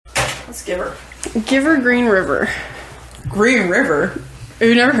Let's give her. Give her Green River. Green River? Have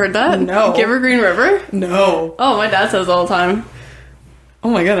you never heard that? No. Give her Green River? No. Oh, my dad says all the time. Oh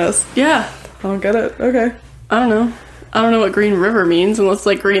my goodness. Yeah. I don't get it. Okay. I don't know. I don't know what Green River means unless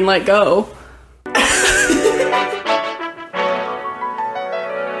like green light go.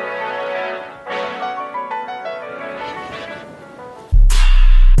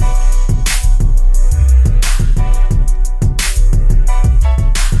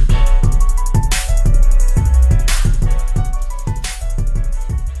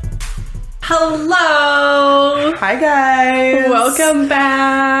 Hello! Hi guys! Welcome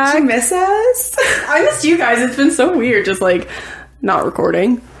back! Did you miss us? I missed you guys. It's been so weird just like not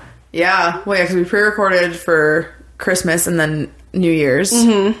recording. Yeah. Well, yeah, because we pre-recorded for Christmas and then New Year's.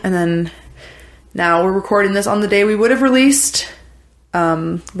 Mm-hmm. And then now we're recording this on the day we would have released.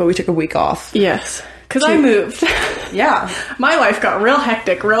 But we took a week off. Yes. Because I moved. Yeah. My life got real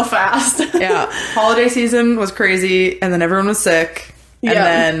hectic real fast. Yeah. Holiday season was crazy and then everyone was sick. And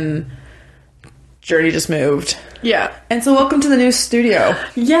then Journey just moved. Yeah. And so welcome to the new studio.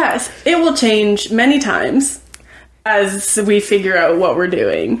 Yes. It will change many times as we figure out what we're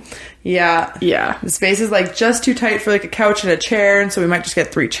doing. Yeah. Yeah. The space is like just too tight for like a couch and a chair, and so we might just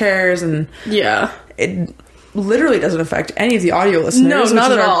get 3 chairs, and yeah. It literally doesn't affect any of the audio listeners. No, not which is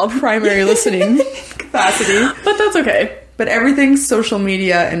at our all. Primary listening capacity. But that's okay. But everything's social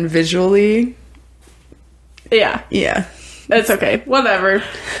media and visually. Yeah. Yeah. It's okay. Whatever.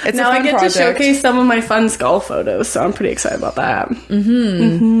 It's now a fun I get project. to showcase some of my fun skull photos, so I'm pretty excited about that.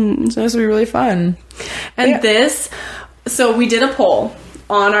 So this will be really fun. And so we did a poll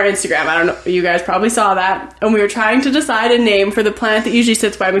on our Instagram. I don't know, you guys probably saw that. And we were trying to decide a name for the plant that usually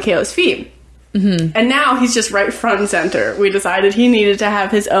sits by Michaela's feet. Mm-hmm. And now he's just right front and center. We decided he needed to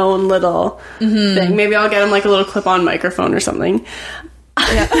have his own little thing. Maybe I'll get him like a little clip-on microphone or something.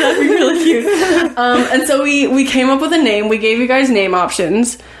 Yeah, that'd be really cute. And so we came up with a name. We gave you guys name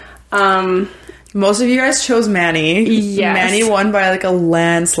options. Most of you guys chose Manny. Yes. Manny won by like a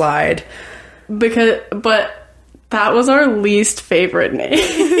landslide. But that was our least favorite name.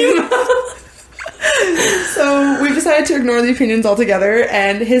 So we decided to ignore the opinions altogether,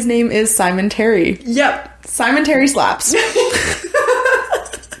 and his name is Simon Terry. Yep. Simon Terry slaps.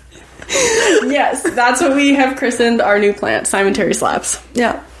 Yes, that's what we have christened our new plant, Simon Terry Slaps.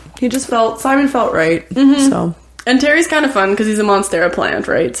 Yeah. Simon felt right. So. And Terry's kind of fun because he's a Monstera plant,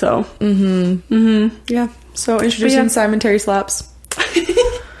 right? So. Yeah. So introducing Simon Terry slaps.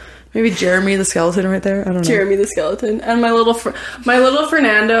 Maybe Jeremy the skeleton right there. I don't know. Jeremy the skeleton. And my little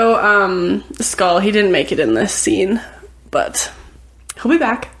Fernando skull, he didn't make it in this scene, but he'll be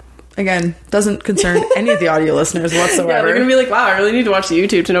back. Again, doesn't concern any of the audio listeners whatsoever. Yeah, they're going to be like, wow, I really need to watch the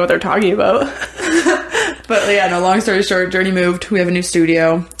YouTube to know what they're talking about. But yeah, no, long story short, Journey moved. We have a new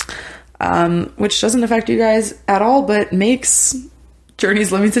studio, which doesn't affect you guys at all, but makes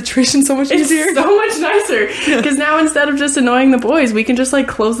Journey's living situation so much easier. It's so much nicer. Because now instead of just annoying the boys, we can just like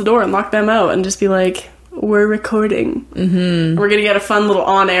close the door and lock them out and just be like, we're recording. Mm-hmm. We're going to get a fun little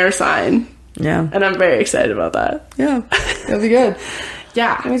on-air sign. Yeah. And I'm very excited about that. Yeah. It'll be good.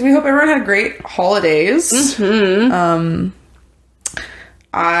 Yeah. Anyways, we hope everyone had great holidays. Mm-hmm.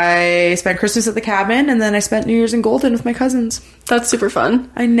 I spent Christmas at the cabin, and then I spent New Year's in Golden with my cousins. That's super fun.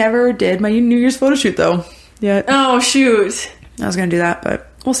 I never did my New Year's photo shoot, though. Yeah. Oh, shoot. I was going to do that,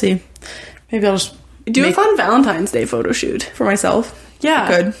 but we'll see. Maybe I'll just do a fun Valentine's Day photo shoot. For myself. Yeah.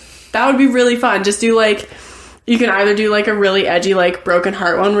 Good. That would be really fun. Just do like... You can either do like a really edgy, like broken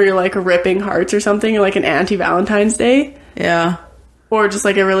heart one where you're like ripping hearts or something, or like an anti-Valentine's Day. Yeah. Or just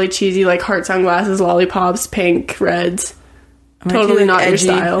like a really cheesy, like heart sunglasses, lollipops, pink, reds. Totally not edgy, your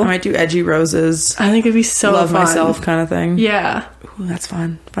style. I might do edgy roses. I think it'd be so Love fun. myself kind of thing. Yeah. Ooh, that's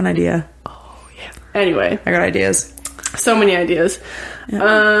fun. Fun idea. Oh, yeah. Anyway. I got ideas. So many ideas.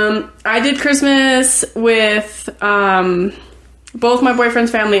 Yeah. I did Christmas with both my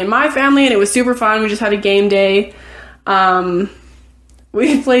boyfriend's family and my family, and it was super fun. We just had a game day.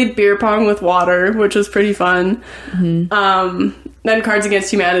 We played beer pong with water, which was pretty fun. Mm-hmm. Then Cards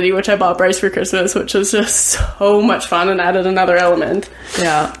Against Humanity, which I bought Bryce for Christmas, which was just so much fun and added another element.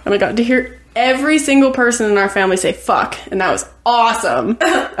 Yeah. And I got to hear every single person in our family say fuck, and that was awesome.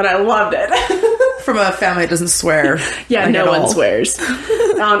 And I loved it. From a family that doesn't swear. Yeah, like, no one swears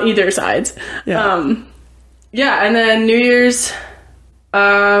on either sides. Yeah. Yeah, and then New Year's,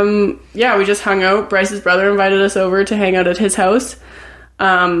 we just hung out. Bryce's brother invited us over to hang out at his house,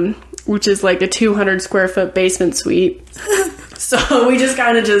 which is like a 200 square foot basement suite. So we just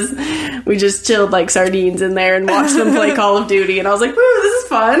kind of just chilled like sardines in there and watched them play Call of Duty. And I was like, woo, this is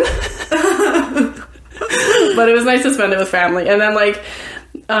fun. But it was nice to spend it with family. And then like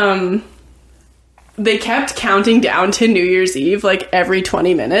they kept counting down to New Year's Eve, like, every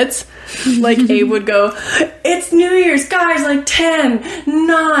 20 minutes. Like, Abe would go, it's New Year's, guys, like, 10,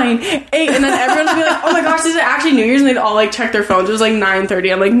 9, 8, and then everyone would be like, oh my gosh, is it actually New Year's? And they'd all, like, check their phones. It was, like,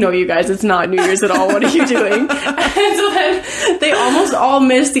 9:30. I'm like, no, you guys, it's not New Year's at all. What are you doing? And so then they almost all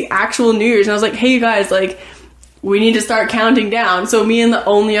missed the actual New Year's. And I was like, hey, you guys, like, we need to start counting down. So me and the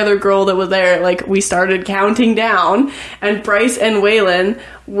only other girl that was there, like, we started counting down, and Bryce and Waylon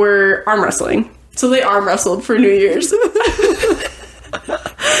were arm wrestling. So they arm wrestled for New Year's. I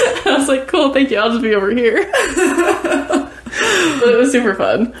was like, cool, thank you, I'll just be over here. But it was super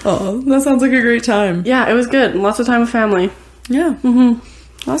fun. Oh, that sounds like a great time. Yeah, it was good. Lots of time with family. Yeah.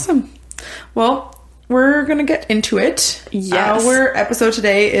 Mm-hmm. Awesome. Well, we're going to get into it. Yes. Our episode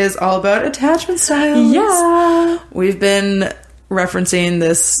today is all about attachment styles. Yeah. We've been referencing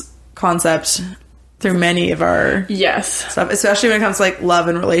this concept through many of our stuff, especially when it comes to, like, love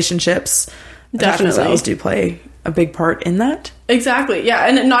and relationships. Attachment styles do play a big part in that. Exactly, yeah.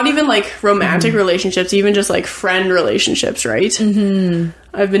 And not even, like, romantic relationships, even just, like, friend relationships, right? Mm-hmm.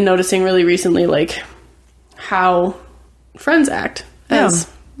 I've been noticing really recently, like, how friends act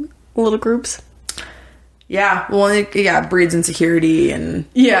as little groups. Yeah, well, it breeds insecurity and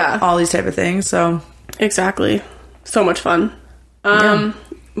all these type of things, so. Exactly. So much fun.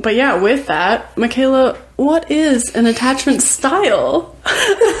 But yeah, with that, Michaela, what is an attachment style?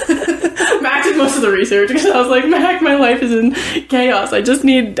 Mac did most of the research because I was like, Mac, my life is in chaos. I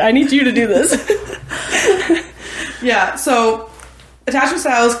need you to do this. Yeah, so attachment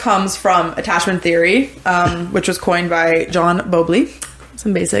styles comes from attachment theory, which was coined by John Bowlby.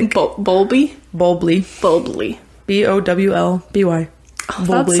 Some basic. Bowlby? Bowlby. Bowlby. Bowlby. Oh,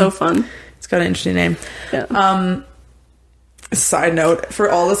 that's so fun. It's got an interesting name. Yeah. Side note, for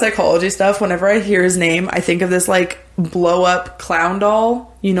all the psychology stuff, whenever I hear his name, I think of this, like, blow-up clown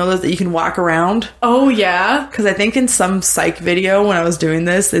doll. You know, those that you can walk around? Oh, yeah. Because I think in some psych video when I was doing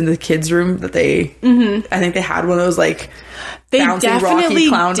this in the kids' room that they... I think they had one of those, like, bouncy, rocky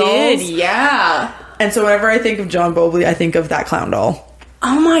clown dolls. Yeah. And so whenever I think of John Bowlby, I think of that clown doll.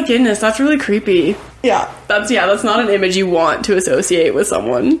 Oh my goodness, that's really creepy. Yeah. That's not an image you want to associate with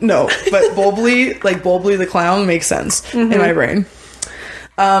someone. No, but Bowlby, like Bowlby the clown, makes sense in my brain.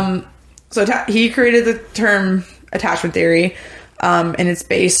 So he created the term attachment theory, and it's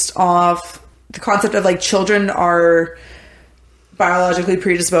based off the concept of, like, children are biologically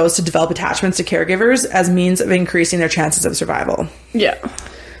predisposed to develop attachments to caregivers as means of increasing their chances of survival. Yeah.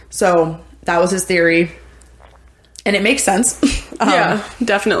 So that was his theory. And it makes sense. Yeah,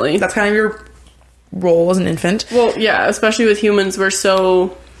 definitely. That's kind of your role as an infant. Well, yeah, especially with humans, we're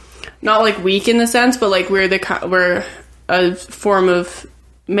so, not, like, weak in the sense, but, like, we're a form of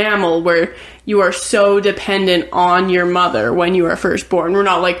mammal where you are so dependent on your mother when you are first born. We're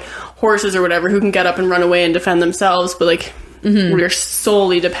not like horses or whatever who can get up and run away and defend themselves, but, like, we're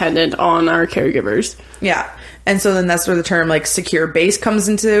solely dependent on our caregivers. Yeah. And so then that's where the term, like, secure base comes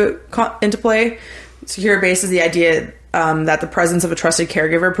into play. Secure base is the idea that the presence of a trusted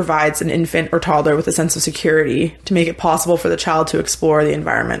caregiver provides an infant or toddler with a sense of security to make it possible for the child to explore the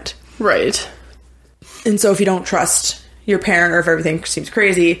environment. Right. And so if you don't trust your parent, or if everything seems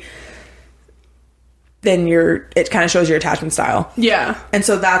crazy, then it kind of shows your attachment style. Yeah. And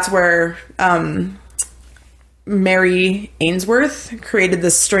so that's where Mary Ainsworth created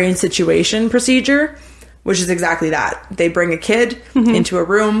the strange situation procedure, which is exactly that. They bring a kid into a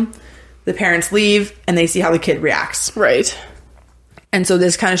room, the parents leave, and they see how the kid reacts. Right. And so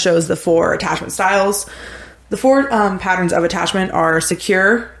this kind of shows the 4 attachment styles. The 4 patterns of attachment are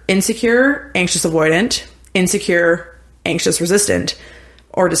secure, insecure, anxious avoidant, insecure, anxious resistant,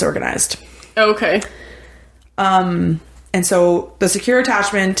 or disorganized. Okay. And so the secure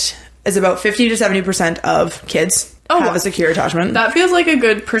attachment is about 50 to 70% of kids have a secure attachment. That feels like a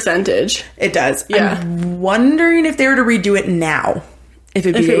good percentage. It does. Yeah. I'm wondering if they were to redo it now, if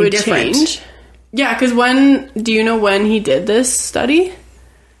it would different. Change. Yeah, because do you know when he did this study?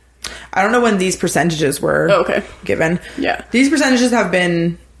 I don't know when these percentages were given. Yeah. These percentages have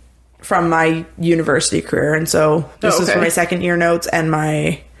been from my university career, and so this was for my second year notes and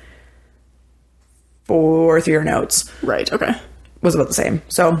my 4th year notes. Right, okay. Was about the same.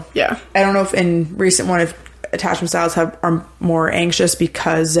 So yeah. I don't know if in recent one, if attachment styles are more anxious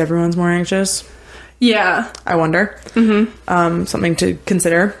because everyone's more anxious. Yeah. I wonder. Something to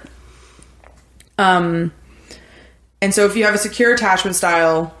consider. And so if you have a secure attachment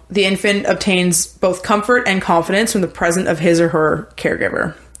style, the infant obtains both comfort and confidence from the presence of his or her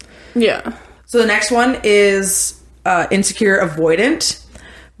caregiver. Yeah. So the next one is insecure avoidant,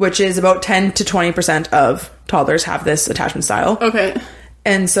 which is about 10 to 20% of toddlers have this attachment style. Okay.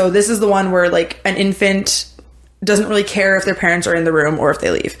 And so this is the one where, like, an infant doesn't really care if their parents are in the room or if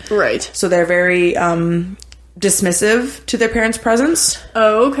they leave. Right. So they're very dismissive to their parents' presence.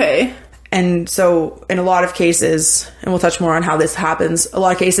 Oh, okay. And so in a lot of cases, and we'll touch more on how this happens, a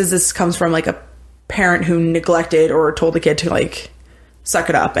lot of cases this comes from, like, a parent who neglected or told the kid to, like, suck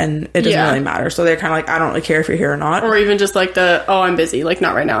it up, and it doesn't really matter. So they're kind of like, I don't really care if you're here or not. Or even just like I'm busy. Like,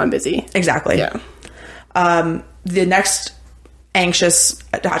 not right now, I'm busy. Exactly. Yeah. The next anxious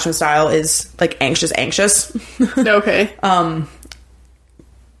attachment style is, like, anxious. Okay. And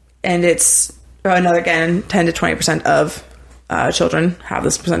it's another, again, 10 to 20% of children have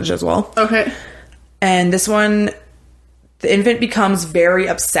this percentage as well. Okay. And this one, the infant becomes very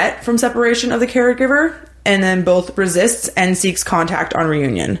upset from separation of the caregiver, and then both resists and seeks contact on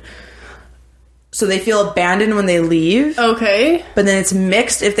reunion. So they feel abandoned when they leave. Okay. But then it's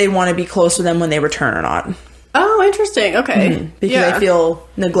mixed if they want to be close to them when they return or not. Oh, interesting. Okay. Because they feel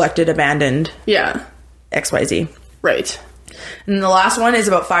neglected, abandoned. Yeah. XYZ. Right. And the last one is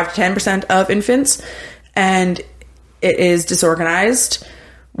about 5 to 10% of infants. And it is disorganized,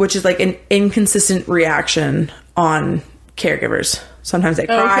 which is like an inconsistent reaction on caregivers. Sometimes they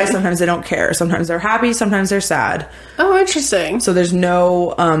cry, sometimes they don't care. Sometimes they're happy, sometimes they're sad. Oh, interesting. So there's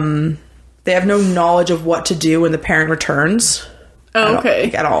no, they have no knowledge of what to do when the parent returns. Oh,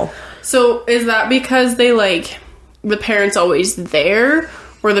 okay. At all. So is that because they, like, the parent's always there,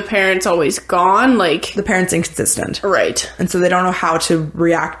 or the parent's always gone? Like, the parent's inconsistent. Right. And so they don't know how to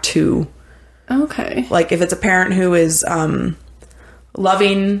react to. Okay. Like, if it's a parent who is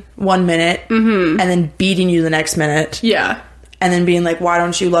loving 1 minute and then beating you the next minute. Yeah. And then being like, why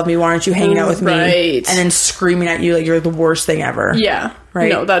don't you love me? Why aren't you hanging out with me? Right. And then screaming at you like you're the worst thing ever. Yeah.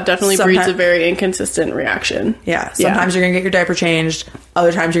 Right. No, that definitely breeds a very inconsistent reaction. Yeah. Sometimes you're going to get your diaper changed.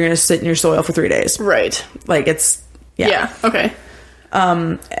 Other times you're going to sit in your soil for 3 days. Right. Like, it's, yeah. Okay.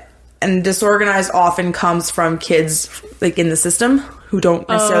 And disorganized often comes from kids, like, in the system who don't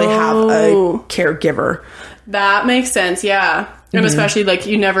necessarily have a caregiver. That makes sense, yeah. And especially, like,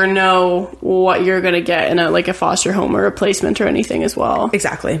 you never know what you're going to get in a foster home or a placement or anything as well.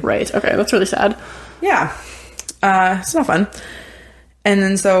 Exactly. Right. Okay, that's really sad. Yeah. It's not fun. And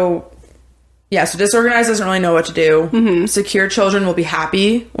then so disorganized doesn't really know what to do. Secure children will be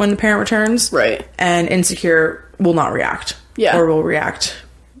happy when the parent returns. Right. And insecure will not react. Yeah. Or will react,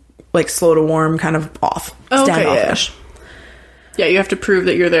 like, slow to warm, kind of off. Standoffish. Yeah, you have to prove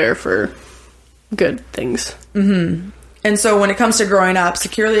that you're there for good things. And so when it comes to growing up,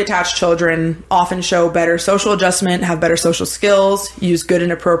 securely attached children often show better social adjustment, have better social skills, use good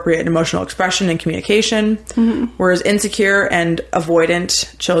and appropriate emotional expression and communication, whereas insecure and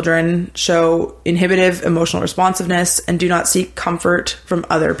avoidant children show inhibitive emotional responsiveness and do not seek comfort from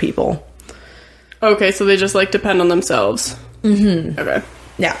other people. Okay, so they just, like, depend on themselves. Okay.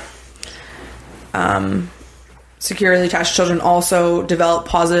 Yeah. Securely attached children also develop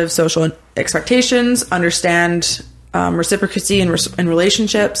positive social expectations, understand reciprocity in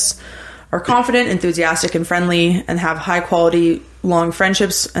relationships, are confident, enthusiastic, and friendly, and have high quality, long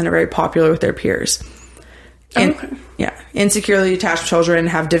friendships, and are very popular with their peers. Insecurely attached children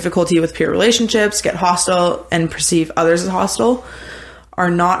have difficulty with peer relationships, get hostile, and perceive others as hostile, are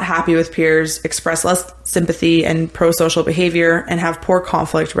not happy with peers, express less sympathy and pro-social behavior, and have poor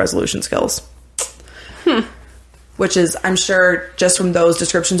conflict resolution skills. Which is, I'm sure, just from those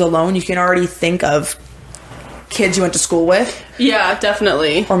descriptions alone, you can already think of kids you went to school with. Yeah,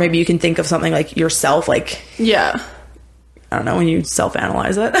 definitely. Or maybe you can think of something like yourself, like... Yeah. I don't know, when you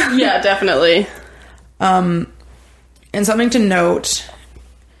self-analyze it. Yeah, definitely. And something to note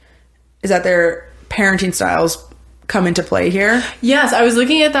is that their parenting styles come into play here. Yes, I was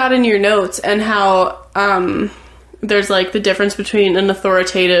looking at that in your notes and how there's, like, the difference between an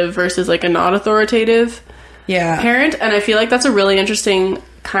authoritative versus, like, a not authoritative parent. And I feel like that's a really interesting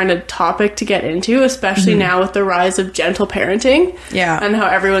kind of topic to get into, especially now with the rise of gentle parenting. Yeah. And how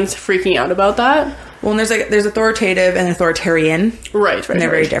everyone's freaking out about that. Well, and there's authoritative and authoritarian. Right. And they're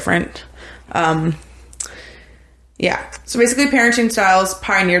very different. Yeah. So basically parenting styles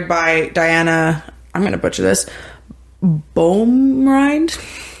pioneered by Diana, I'm going to butcher this, Baumrind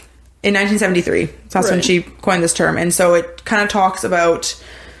in 1973. So that's when she coined this term. And so it kind of talks about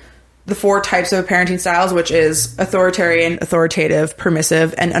the 4 types of parenting styles, which is authoritarian, authoritative,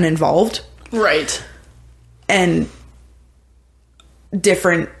 permissive, and uninvolved. Right. And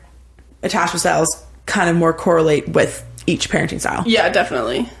different attachment styles kind of more correlate with each parenting style. Yeah,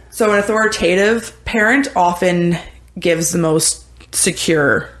 definitely. So an authoritative parent often gives the most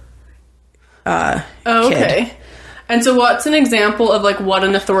secure kid. And so what's an example of, like, what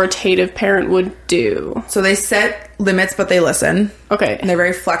an authoritative parent would do? So they set limits, but they listen. Okay. And they're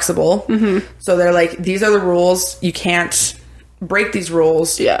very flexible. Mm-hmm. So they're like, these are the rules. You can't break these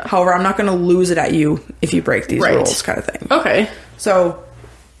rules. Yeah. However, I'm not going to lose it at you if you break these rules, kind of thing. Okay. So...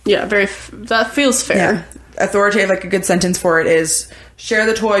 yeah, that feels fair. Yeah. Authoritative, like a good sentence for it is, share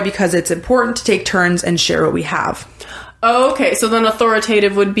the toy because it's important to take turns and share what we have. Oh, okay. So then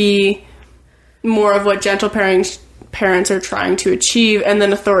authoritative would be more of what gentle parents are trying to achieve, and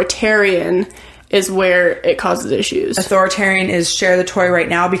then authoritarian is where it causes issues. Authoritarian is share the toy right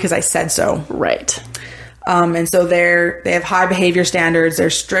now because I said so. Right. And so they have high behavior standards,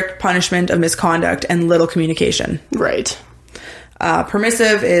 there's strict punishment of misconduct, and little communication. Right.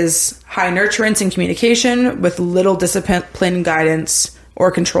 Permissive is high nurturance and communication with little discipline, guidance, or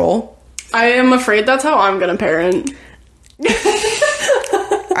control. I am afraid that's how I'm going to parent.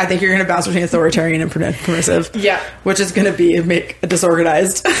 I think you're going to bounce between authoritarian and permissive. Yeah. Which is going to make a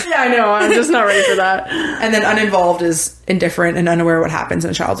disorganized. Yeah, I know. I'm just not ready for that. And then uninvolved is indifferent and unaware of what happens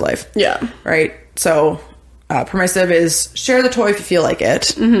in a child's life. Yeah. Right? So, permissive is share the toy if you feel like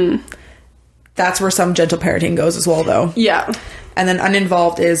it. Mm-hmm. That's where some gentle parenting goes as well, though. Yeah. And then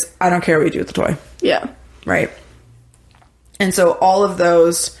uninvolved is, I don't care what you do with the toy. Yeah. Right? And so all of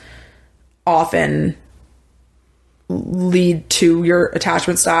those often lead to your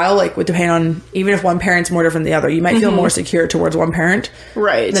attachment style, like would depend on, even if one parent's more different than the other, you might feel more secure towards one parent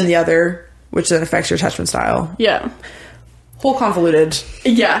than the other, which then affects your attachment style. Yeah. Whole convoluted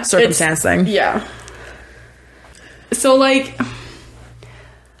circumstance thing. Yeah. So, like...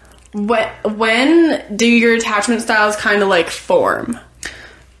 when do your attachment styles kind of like form?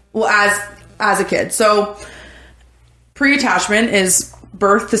 Well, as a kid. So pre-attachment is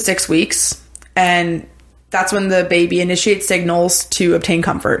birth to 6 weeks, and that's when the baby initiates signals to obtain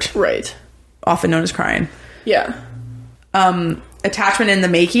comfort. Right. Often known as crying. Yeah. Attachment in the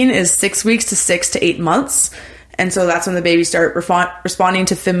making is 6 weeks to 6 to 8 months. And so that's when the baby start responding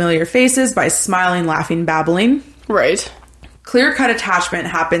to familiar faces by smiling, laughing, babbling. Right. Clear-cut attachment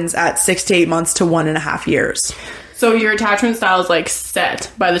happens at 6 to 8 months to 1.5 years. So your attachment style is like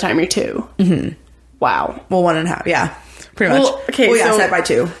set by the time you're 2. Mm-hmm. Wow. Well, 1.5, yeah. Pretty much. Okay, well, yeah, so, set by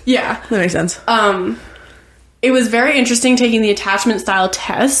 2. Yeah. That makes sense. It was very interesting taking the attachment style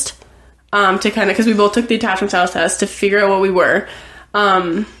test to kind of, because we both took the attachment style test to figure out what we were.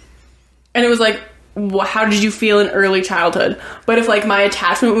 And it was like, how did you feel in early childhood? But if like my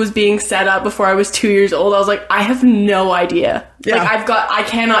attachment was being set up before I was 2 years old, I was like, I have no idea. Yeah. Like I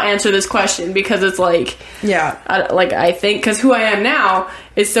cannot answer this question because it's like, yeah, I think because who I am now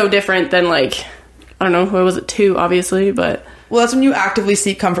is so different than like, I don't know, who was it 2 obviously, but. Well, that's when you actively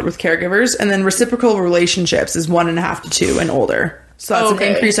seek comfort with caregivers, and then reciprocal relationships is 1.5 to 2 and older. So that's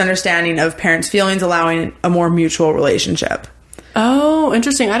an increased understanding of parents' feelings, allowing a more mutual relationship. Oh,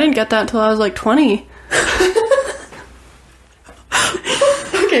 interesting. I didn't get that until I was like 20.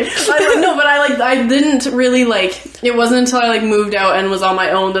 Okay. I didn't really like, it wasn't until I like moved out and was on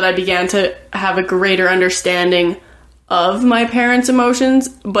my own that I began to have a greater understanding of my parents' emotions,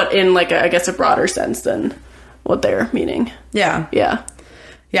 but in like I guess a broader sense than what they're meaning. Yeah. Yeah.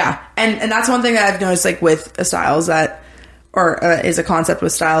 Yeah. And that's one thing that I've noticed like with styles that, or is a concept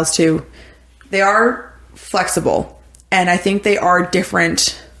with styles too. They are flexible. And I think they are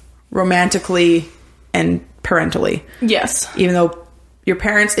different romantically and parentally. Yes. Even though your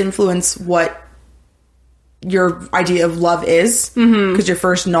parents influence what your idea of love is, because your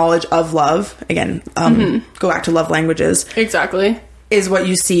first knowledge of love, again, go back to love languages. Exactly. Is what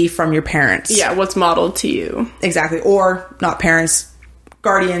you see from your parents. Yeah, what's modeled to you. Exactly. Or not parents,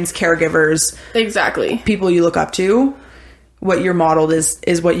 guardians, caregivers. Exactly. People you look up to. What you're modeled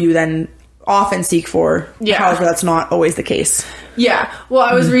is what you then often seek for. Yeah. However, that's not always the case. Yeah. Well,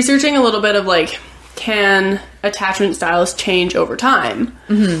 I was researching a little bit of like, can attachment styles change over time?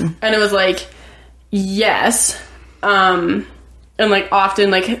 Mm-hmm. And it was like, yes. And like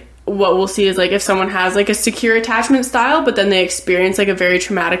often like what we'll see is like if someone has like a secure attachment style, but then they experience like a very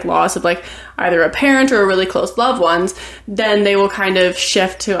traumatic loss of like either a parent or a really close loved ones, then they will kind of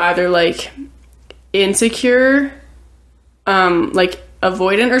shift to either like insecure, like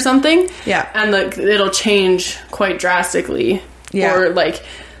avoidant or something. Yeah. And like it'll change quite drastically. Yeah. Or like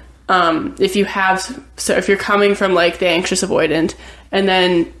if you're coming from like the anxious avoidant and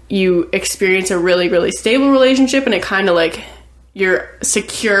then you experience a really, really stable relationship and it kind of like you're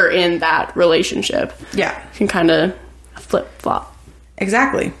secure in that relationship. Yeah. You can kind of flip flop.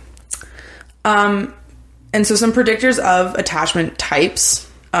 Exactly. And so some predictors of attachment types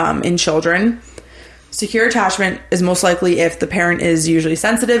in children. Secure attachment is most likely if the parent is usually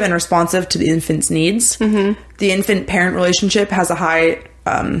sensitive and responsive to the infant's needs. The infant-parent relationship has a high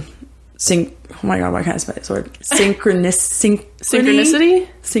oh my god, why can't I spell this word? Synchronicity?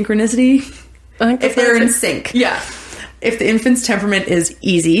 Synchronicity? I think If they're in sync. Yeah. If the infant's temperament is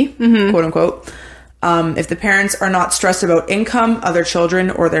easy, quote unquote, if the parents are not stressed about income, other children,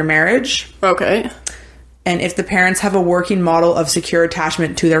 or their marriage, Okay. and if the parents have a working model of secure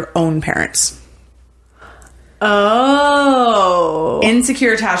attachment to their own parents. Oh.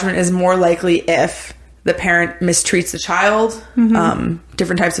 Insecure attachment is more likely if the parent mistreats the child,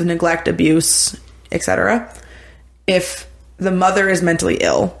 different types of neglect, abuse, etc. If the mother is mentally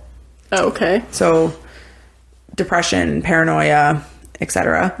ill, Okay. so depression, paranoia,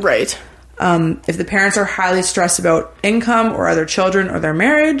 etc. Right. If the parents are highly stressed about income or other children or their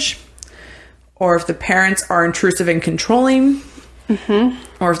marriage, or if the parents are intrusive and controlling,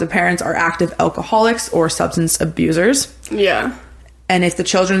 or if the parents are active alcoholics or substance abusers, Yeah. and if the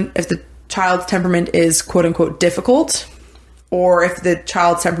child's temperament is quote unquote difficult, or if the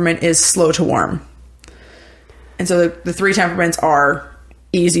child's temperament is slow to warm. And so the three temperaments are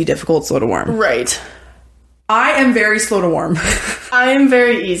easy, difficult, slow to warm. Right. I am very slow to warm. I am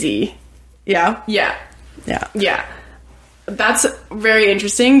very easy. Yeah. Yeah. Yeah. Yeah. That's very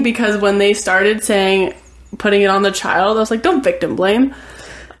interesting because when they started saying putting it on the child, I was like, don't victim blame.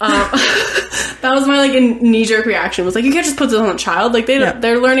 That was my like knee-jerk reaction, was like, you can't just put this on the child, like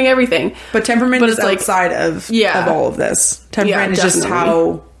they're learning everything. But temperament is like, outside of all of this. Temperament is just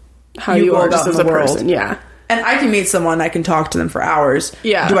how you go are about just as the a world. person. Yeah. And I can meet someone, I can talk to them for hours.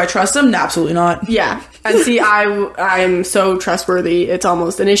 Yeah. Do I trust them? Absolutely not. Yeah. And see, I'm so trustworthy, it's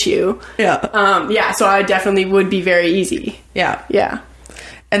almost an issue. Yeah. Yeah, so I definitely would be very easy. Yeah. Yeah.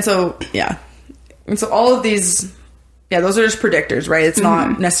 And so, yeah. And so all of these, those are just predictors, right? It's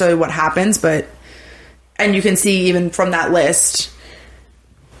not necessarily what happens, but, and you can see even from that list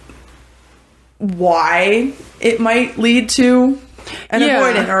why it might lead to an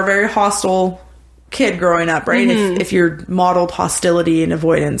avoidant or a very hostile kid growing up, right? If you're modeled hostility and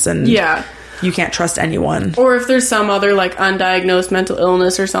avoidance and you can't trust anyone. Or if there's some other like undiagnosed mental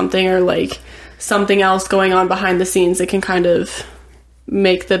illness or something, or like something else going on behind the scenes that can kind of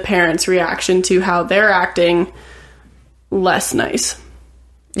make the parents' reaction to how they're acting less nice.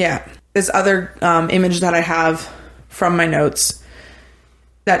 Yeah. This other image that I have from my notes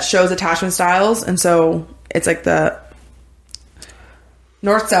that shows attachment styles. And so it's like the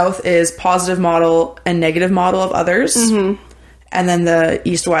north-south is positive model and negative model of others. And then the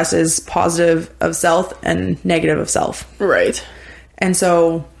east-west is positive of self and negative of self. Right. And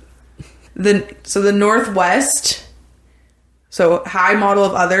so the northwest, so high model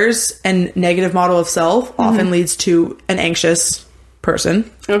of others and negative model of self often leads to an anxious person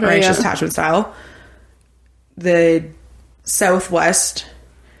or anxious attachment style. The southwest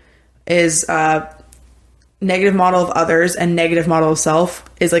is negative model of others and negative model of self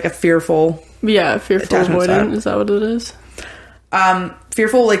is like a fearful avoidant style. Is that what it is?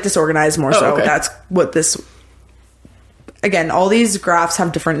 Fearful, like disorganized more so. Okay. That's what this, again, all these graphs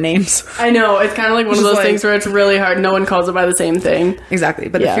have different names. I know, it's kind of like one of those things where it's really hard, no one calls it by the same thing. Exactly.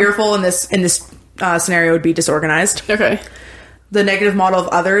 But the fearful in this scenario would be disorganized. Okay. The negative model of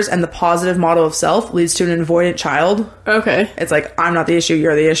others and the positive model of self leads to an avoidant child. Okay. It's like, I'm not the issue,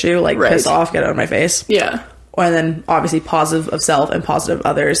 you're the issue. Like, piss off, get out of my face. Yeah. And then, obviously, positive of self and positive of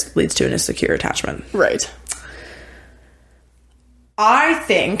others leads to an insecure attachment. Right. I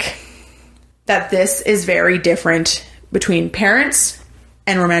think that this is very different between parents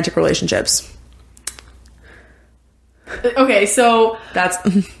and romantic relationships. Okay, so That's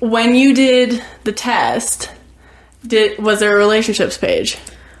when you did the test, was there a relationships page?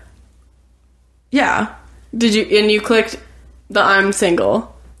 Yeah. You clicked the I'm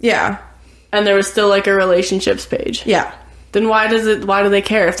single, Yeah. and there was still like a relationships page. Yeah. Then why do they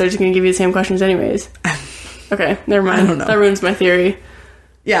care if they're just going to give you the same questions anyways? Okay, never mind. I don't know. That ruins my theory.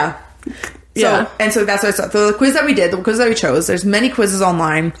 Yeah. Yeah. So that's what I saw. So the quiz that we did, the quiz that we chose, there's many quizzes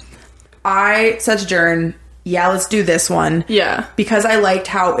online. I said to Jern, let's do this one. Yeah. Because I liked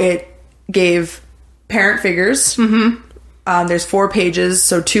how it gave parent figures. There's 4 pages,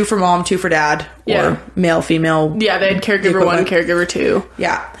 so 2 for mom, 2 for dad, or male, female. Yeah, they had caregiver 1, caregiver 2.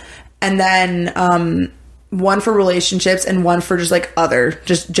 Yeah. And then 1 for relationships and 1 for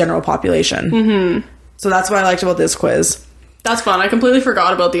just general population. So that's what I liked about this quiz. That's fun. I completely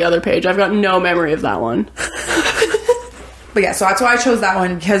forgot about the other page. I've got no memory of that one. But yeah, so that's why I chose that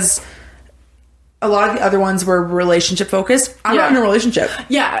one, because a lot of the other ones were relationship focused. I'm not in a relationship.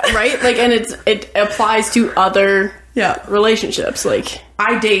 Yeah, right? Like, and it applies to other relationships. Like,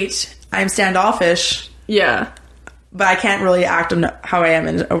 I date I'm standoffish, Yeah. but I can't really act on how I am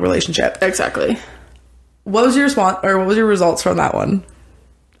in a relationship. Exactly. What was your response, or what was your results from that one?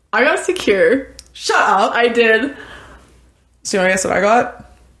 I got secure. Shut up. I did. So you want to guess what I got?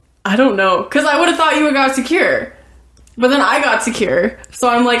 I don't know. Because I would have thought you would got secure. But then I got secure. So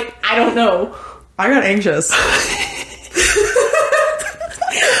I'm like, I don't know. I got anxious.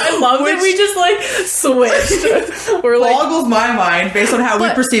 I love that we just like switched. We're like, Boggles my mind based on how we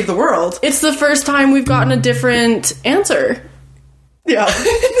But- perceive the world. it's the first time we've gotten a different answer. Yeah.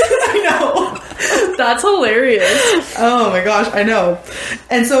 I know. That's hilarious. Oh my gosh, I know.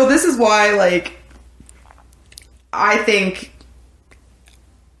 And so this is why, like, I think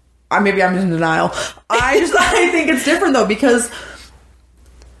maybe I'm in denial. I think it's different though, because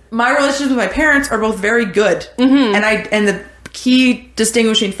my relationships with my parents are both very good, and the key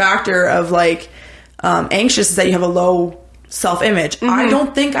distinguishing factor of like anxious is that you have a low self-image. I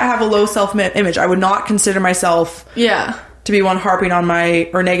don't think I have a low self-image. I would not consider myself Yeah. to be one harping on my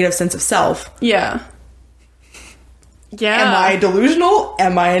or negative sense of self. Yeah. Yeah. Am I delusional?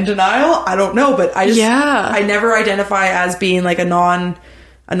 Am I in denial? I don't know, but I never identify as being like a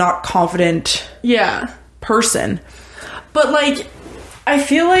not confident Yeah. person. But like, I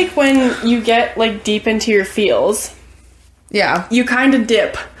feel like when you get like deep into your feels, Yeah. you kind of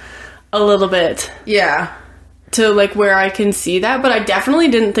dip a little bit Yeah. to like where I can see that, but I definitely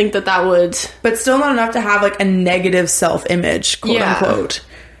didn't think that would. But still not enough to have like a negative self-image, quote Yeah. unquote.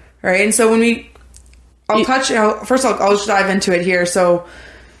 Right? And so when I'll just dive into it here. So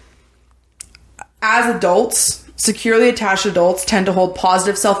as adults, securely attached adults tend to hold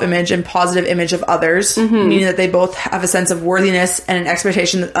positive self-image and positive image of others, meaning that they both have a sense of worthiness and an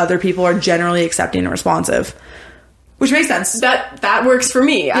expectation that other people are generally accepting and responsive. Which makes sense. That works for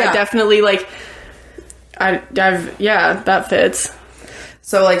me. Yeah. I definitely like that fits.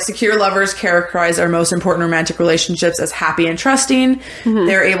 So, like, secure lovers characterize their most important romantic relationships as happy and trusting.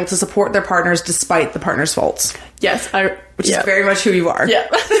 They're able to support their partners despite the partner's faults. Yes, Which is very much who you are. Yeah.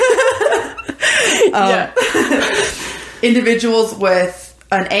 Yeah. Individuals with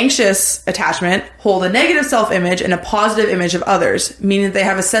an anxious attachment hold a negative self-image and a positive image of others, meaning that they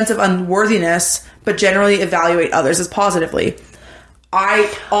have a sense of unworthiness, but generally evaluate others as positively.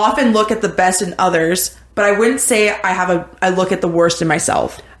 I often look at the best in others, but I wouldn't say I look at the worst in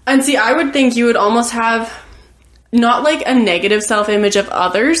myself. And see, I would think you would almost have not like a negative self-image of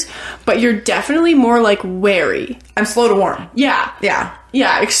others, but you're definitely more like wary. I'm slow to warm. Yeah. Yeah.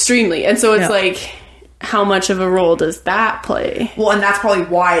 Yeah, extremely. And so it's Yeah. like, how much of a role does that play? Well, and that's probably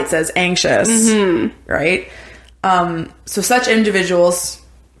why it says anxious, right? So such individuals,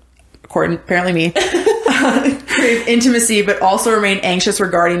 according apparently me, crave intimacy, but also remain anxious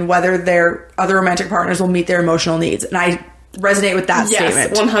regarding whether their other romantic partners will meet their emotional needs. And I resonate with that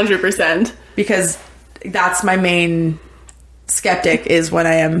statement. 100%. Because that's my main skeptic is when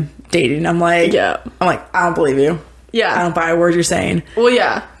I am dating. I'm like, I don't believe you. Yeah. I don't buy a word you're saying. Well,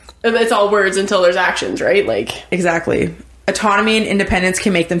 yeah. It's all words until there's actions, right? Like, exactly. Autonomy and independence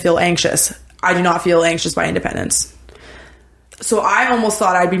can make them feel anxious. I do not feel anxious by independence. So I almost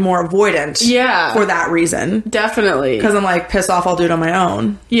thought I'd be more avoidant. Yeah. For that reason. Definitely. Because I'm like, piss off, I'll do it on my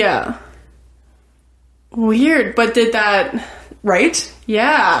own. Yeah. Weird, but did that... Right?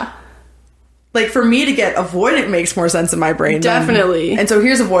 Yeah. Like, for me to get avoidant makes more sense in my brain. Definitely. And so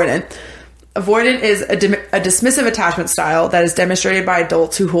here's avoidant. Avoidant is a dismissive attachment style that is demonstrated by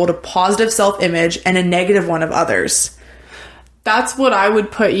adults who hold a positive self-image and a negative one of others. That's what I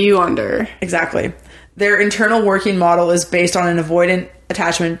would put you under. Exactly. Their internal working model is based on an avoidant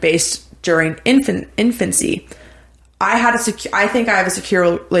attachment based during infancy. I think I have a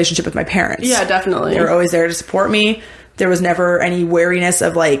secure relationship with my parents. Yeah, definitely. They were always there to support me. There was never any wariness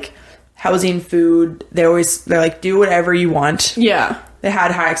of like housing, food. They're like, do whatever you want. Yeah. They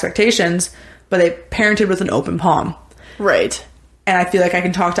had high expectations, but they parented with an open palm. Right. And I feel like I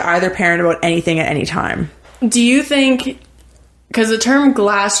can talk to either parent about anything at any time. Do you think, because the term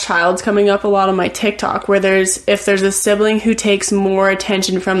glass child's coming up a lot on my TikTok, where if there's a sibling who takes more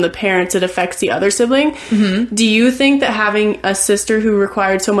attention from the parents, it affects the other sibling. Mm-hmm. Do you think that having a sister who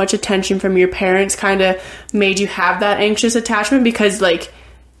required so much attention from your parents kind of made you have that anxious attachment because like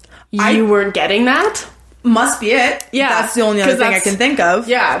you weren't getting that? Must be it. Yeah. That's the only other thing I can think of.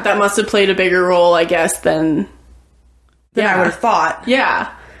 Yeah, that must have played a bigger role, I guess, than I would have thought.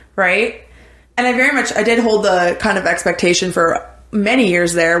 Yeah. Right? And I did hold the kind of expectation for many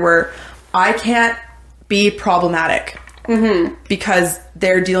years there where I can't be problematic because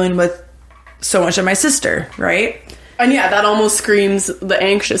they're dealing with so much of my sister, right? And yeah, that almost screams the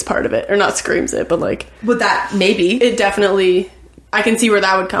anxious part of it. Or not screams it, but like... But that, maybe. It definitely I can see where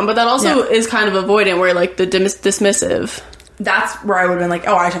that would come. But that also is kind of avoidant, where like the dismissive. That's where I would have been like,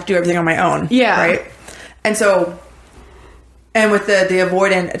 oh, I have to do everything on my own. Yeah. Right? And so, and with the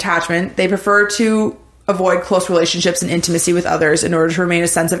avoidant attachment, they prefer to avoid close relationships and intimacy with others in order to remain a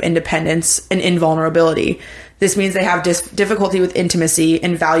sense of independence and invulnerability. This means they have difficulty with intimacy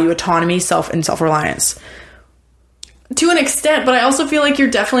and value autonomy, self-reliance. To an extent, but I also feel like you're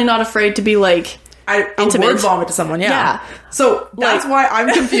definitely not afraid to be like intimate. Word vomit to someone, yeah. So that's why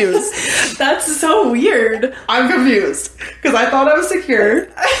I'm confused. That's so weird. I'm confused because I thought I was secure.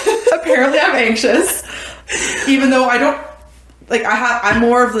 Apparently, I'm anxious, even though I don't like. I'm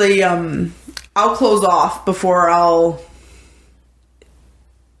more of the I'll close off before I'll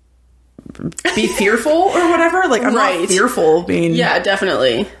be fearful or whatever. Like I'm not fearful of being. Yeah,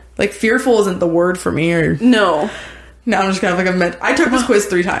 definitely. Like fearful isn't the word for me. Or no. Now I'm just kind of like I took this quiz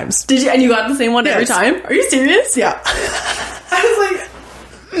 3 times. Did you? And you got the same one every time? Are you serious? Yeah. I was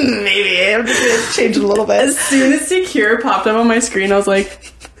like, maybe I'm just gonna change it a little bit. As soon as secure popped up on my screen, I was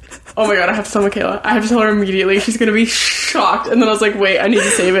like, oh my god, I have to tell Michaela. I have to tell her immediately. She's gonna be shocked. And then I was like, wait, I need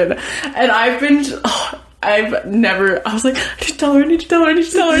to save it. And I was like, I need to tell her. I'll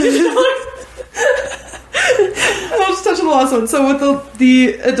just touch on the last one. So with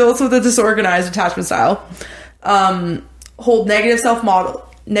the adults with a disorganized attachment style, hold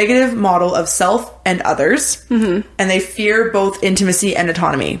negative model of self and others, and they fear both intimacy and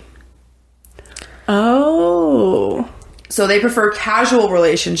autonomy. Oh. So they prefer casual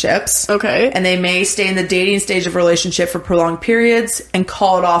relationships. Okay. And they may stay in the dating stage of relationship for prolonged periods and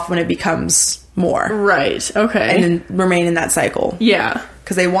call it off when it becomes more. Right. Okay. And then remain in that cycle. Yeah.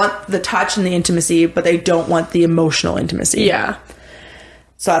 Because they want the touch and the intimacy, but they don't want the emotional intimacy. Yeah.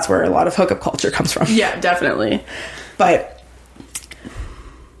 So that's where a lot of hookup culture comes from. Yeah, definitely. But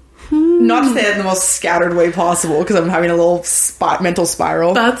not to say it in the most scattered way possible, because I'm having a little mental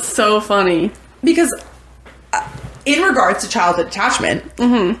spiral. That's so funny. Because in regards to childhood attachment,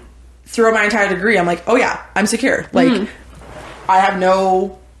 throughout my entire degree, I'm like, oh yeah, I'm secure. Like, I have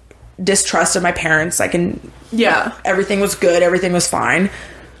no distrust of my parents. I can... Yeah. Everything was good. Everything was fine.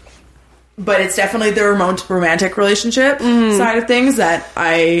 But it's definitely the romantic relationship side of things that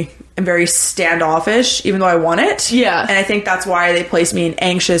I am very standoffish, even though I want it. Yeah. And I think that's why they place me in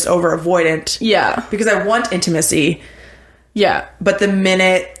anxious over avoidant. Yeah. Because I want intimacy. Yeah. But the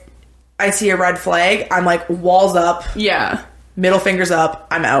minute I see a red flag, I'm like, walls up. Yeah. Middle fingers up.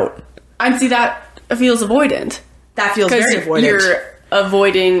 I'm out. And see, that feels avoidant. That feels very avoidant. You're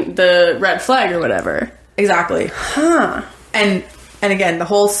avoiding the red flag or whatever. Exactly. Huh. And again, the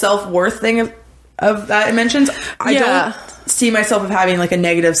whole self-worth thing of that it mentions, I don't see myself as having like a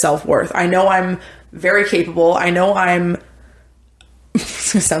negative self-worth. I know I'm very capable. I know I'm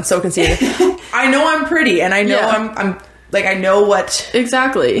it's gonna sound so conceited. I know I'm pretty, and I know I'm like, I know what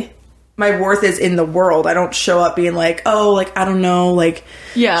exactly my worth is in the world. I don't show up being like, oh, like, I don't know, like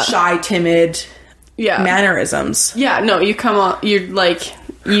shy, timid mannerisms. Yeah, no, you come on, you're like,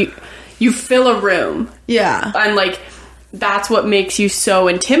 you fill a room. Yeah. And like, that's what makes you so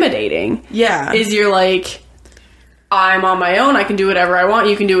intimidating. Yeah. Is you're like, I'm on my own. I can do whatever I want.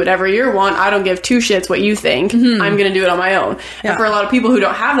 You can do whatever you want. I don't give two shits what you think. I'm going to do it on my own. Yeah. And for a lot of people who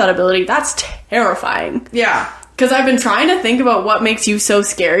don't have that ability, that's terrifying. Yeah. Because I've been trying to think about what makes you so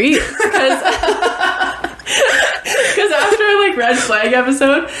scary. Because after like red flag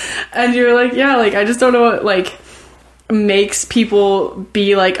episode, and you're like, yeah, like I just don't know what like makes people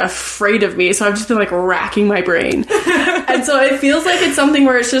be like afraid of me. So I've just been like racking my brain. And so it feels like it's something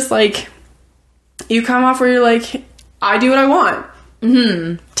where it's just like you come off where you're like, I do what I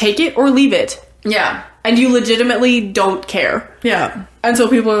want. Take it or leave it. Yeah. And you legitimately don't care. Yeah. And so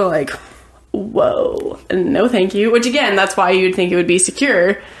people are like, whoa, no thank you. Which again, that's why you'd think it would be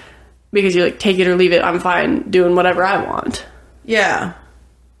secure, because you're like, take it or leave it. I'm fine doing whatever I want. Yeah.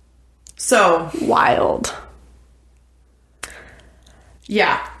 So wild.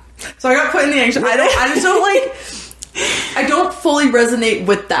 Yeah. So I got put in the anxious. I just don't like, I don't fully resonate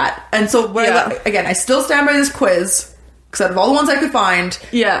with that. And so when I still stand by this quiz, because out of all the ones I could find,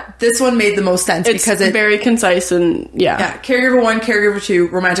 this one made the most sense, because it's very concise and caregiver 1, caregiver 2,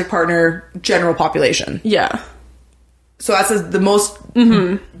 romantic partner, general population. Yeah. So that's the most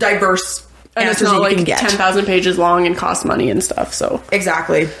diverse and answers it's not you like can get. 10,000 pages long and costs money and stuff. So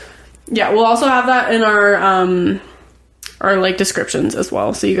exactly. Yeah, we'll also have that in our like descriptions as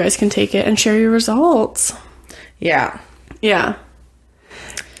well, so you guys can take it and share your results. Yeah. Yeah.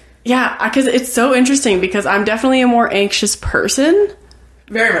 Yeah, because it's so interesting, because I'm definitely a more anxious person.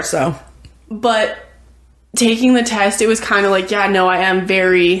 Very much so. But taking the test, it was kind of like, yeah, no, I am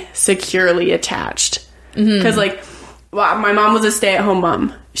very securely attached. Because, like, well, my mom was a stay-at-home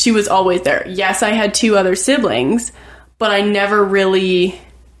mom. She was always there. Yes, I had 2 other siblings, but that never really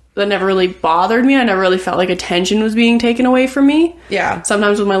bothered me. I never really felt like attention was being taken away from me. Yeah.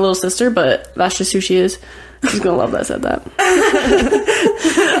 Sometimes with my little sister, but that's just who she is. She's gonna love that I said that.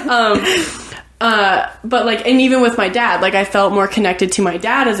 But like, and even with my dad, like I felt more connected to my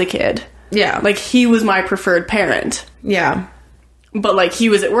dad as a kid. Yeah. Like he was my preferred parent. Yeah. But like he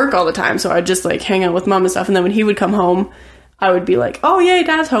was at work all the time, so I'd just like hang out with mom and stuff, and then when he would come home, I would be like, oh yay,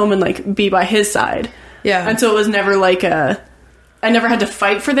 dad's home, and like be by his side. Yeah. And so it was never like I never had to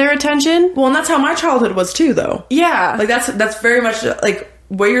fight for their attention. Well, and that's how my childhood was too, though. Yeah. Like that's very much like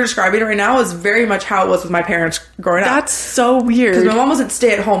what you're describing right now is very much how it was with my parents growing up. That's so weird. Because my mom wasn't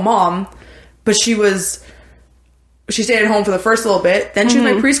stay-at-home mom, but she stayed at home for the first little bit. Then she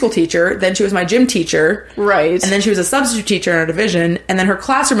was my preschool teacher. Then she was my gym teacher. Right. And then she was a substitute teacher in our division. And then her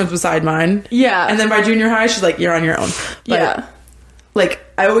classroom was beside mine. Yeah. And then by junior high, she's like, you're on your own. But, yeah. like,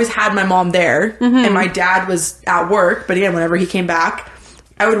 I always had my mom there. And my dad was at work. But again, whenever he came back,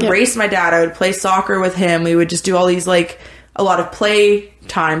 I would race my dad. I would play soccer with him. We would just do all these, like, a lot of play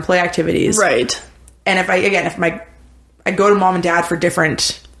activities. Right. And if I go to mom and dad for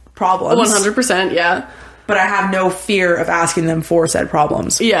different problems. 100%, yeah. But I have no fear of asking them for said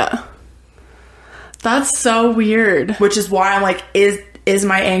problems. Yeah. That's so weird. Which is why I'm like, is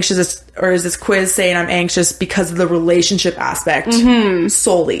my anxious, or is this quiz saying I'm anxious because of the relationship aspect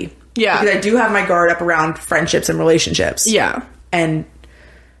solely? Yeah. Because I do have my guard up around friendships and relationships. Yeah. And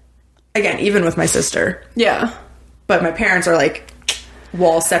again, even with my sister. Yeah. But my parents are like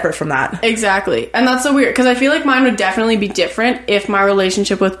walls separate from that. Exactly. And that's so weird because I feel like mine would definitely be different if my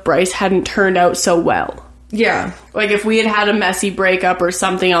relationship with Bryce hadn't turned out so well. Yeah. Like if we had had a messy breakup or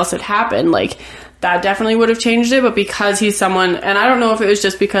something else had happened, like that definitely would have changed it. But because he's someone, and I don't know if it was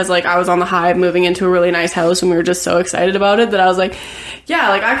just because like I was on the high of moving into a really nice house and we were just so excited about it that I was like, yeah,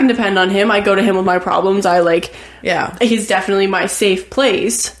 like I can depend on him. I go to him with my problems. He's definitely my safe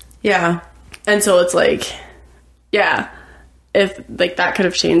place. Yeah. And so it's like, yeah, if like that could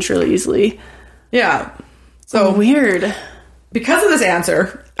have changed really easily. Yeah. So weird. Because of this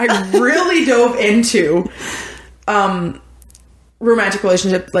answer, I really dove into romantic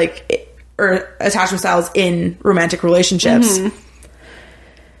relationships, or attachment styles in romantic relationships.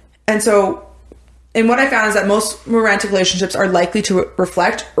 And so, and what I found is that most romantic relationships are likely to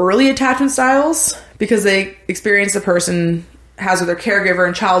reflect early attachment styles because they experience the person has with their caregiver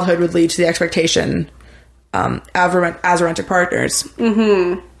in childhood would lead to the expectation as romantic partners.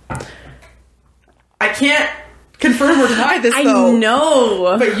 I can't confirm or deny this, though. I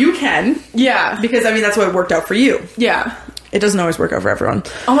know. But you can. Yeah. Because, I mean, that's what worked out for you. Yeah. It doesn't always work out for everyone.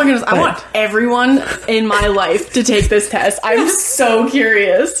 Oh my goodness. I want everyone in my life to take this test. I'm so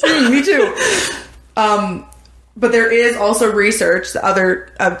curious. Me too. But there is also research,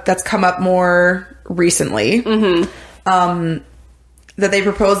 that's come up more recently, that they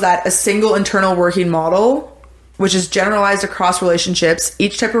propose that a single internal working model, which is generalized across relationships,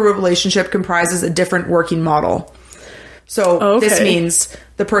 each type of relationship comprises a different working model. So this means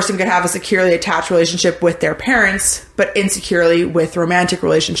the person could have a securely attached relationship with their parents, but insecurely with romantic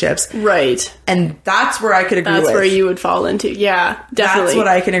relationships. Right. And that's where I could agree with. That's where you would fall into. Yeah, definitely. That's what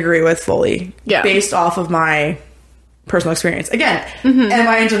I can agree with fully. Yeah. Based off of my personal experience. Again, am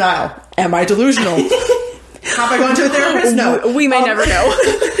I in denial? Am I delusional? Have I gone to a therapist? No. We may never know.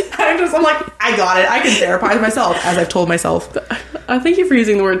 I'm like, I got it. I can therapize myself, as I've told myself. Thank you for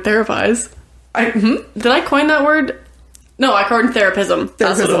using the word therapize. Did I coin that word? No, I coined therapism.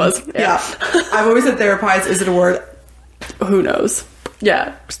 That's what it was. Yeah. I've always said therapize. Is it a word? Who knows?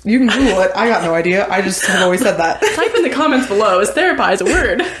 Yeah. You can Google it. I got no idea. I just have always said that. Type in the comments below. Is therapize a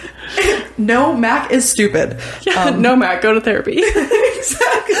word? No, Mac is stupid. Yeah, no, Mac. Go to therapy.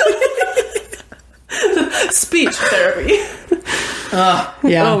 Exactly. Speech therapy.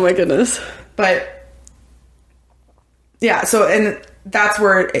 Yeah. Oh my goodness. But yeah, so, and that's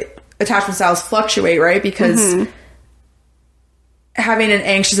where attachment styles fluctuate, right? Because having an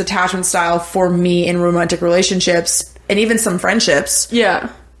anxious attachment style for me in romantic relationships and even some friendships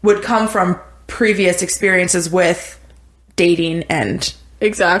would come from previous experiences with dating and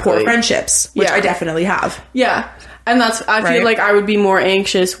poor friendships, which I definitely have. Yeah. And I feel like I would be more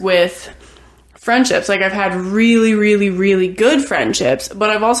anxious with friendships. Like I've had really, really, really good friendships, but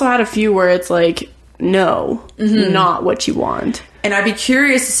I've also had a few where it's like, no, not what you want. And I'd be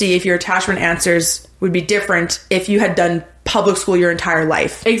curious to see if your attachment answers would be different if you had done public school your entire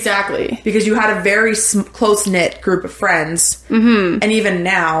life. Exactly. Because you had a very close-knit group of friends. And even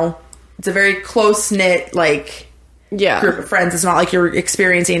now, it's a very close-knit, group of friends. It's not like you're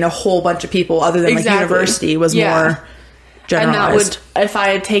experiencing a whole bunch of people other than, university was more generalized. And that would, if I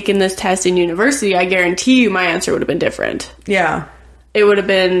had taken this test in university, I guarantee you my answer would have been different. Yeah. It would have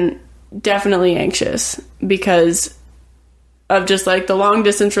been definitely anxious because of just like the long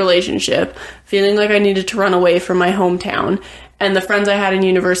distance relationship, feeling like I needed to run away from my hometown. And the friends I had in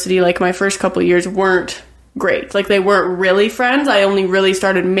university, like my first couple years, weren't great. Like they weren't really friends. I only really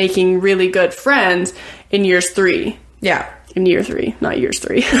started making really good friends in years 3. Yeah. In year 3, not years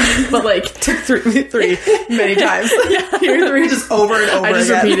 3. But like Took three many times. Year 3 just over and over I just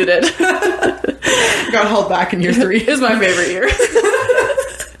again. repeated it. Got held back in year 3. It's my favorite year.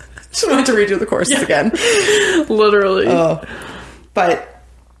 Just wanted to redo the courses again. Literally. Oh. But,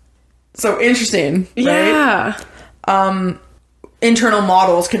 so interesting, right? Yeah. Internal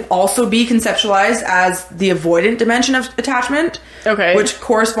models can also be conceptualized as the avoidant dimension of attachment. Okay. Which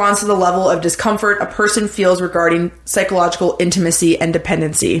corresponds to the level of discomfort a person feels regarding psychological intimacy and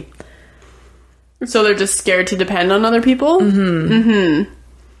dependency. So they're just scared to depend on other people?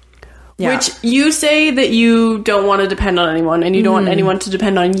 Yeah. Which you say that you don't want to depend on anyone and you don't want anyone to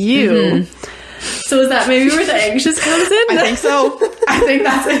depend on you. So is that maybe where the anxious comes in? I think so. I think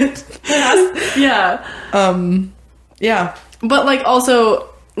that's it. Yeah. Yeah. But like also,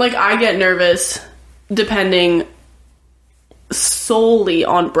 like I get nervous depending solely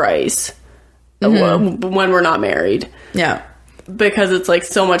on Bryce when we're not married. Yeah. Because it's like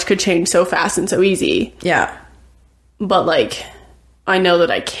so much could change so fast and so easy. Yeah. But like, I know that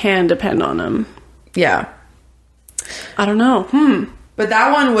I can depend on him. Yeah. I don't know. But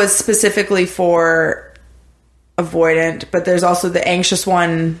that one was specifically for avoidant, but there's also the anxious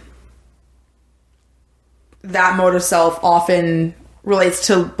one. That mode of self often relates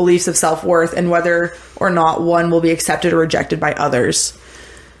to beliefs of self-worth and whether or not one will be accepted or rejected by others.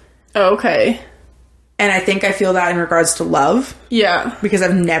 Okay. And I think I feel that in regards to love. Yeah. Because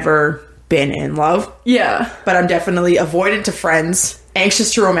I've never been in love. Yeah. But I'm definitely avoidant to friends,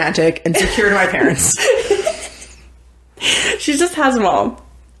 anxious to romantic, and secure to my parents. She just has them all.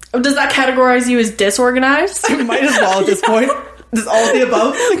 Does that categorize you as disorganized? Might as well at this point. Is all of the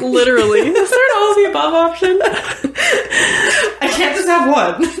above? Literally. Is there an all of the above option? I can't just have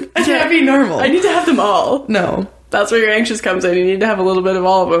one. I can't be normal. I need to have them all. No. That's where your anxious comes in. You need to have a little bit of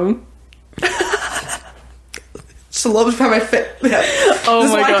all of them. Just love how I fit. Yeah. Oh This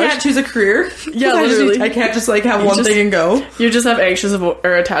is my why gosh. I can't choose a career. Yeah, I literally. I can't just like have one just- thing and go. You just have anxious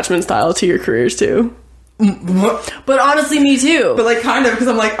or attachment style to your careers too. But honestly, me too. But like kind of because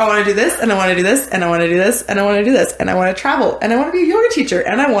I'm like I want to do this and I want to do this and I want to do this and I want to do this and I want to travel and I want to be a yoga teacher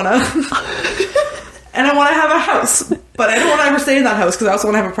and I want to and I want to have a house, but I don't want to ever stay in that house because I also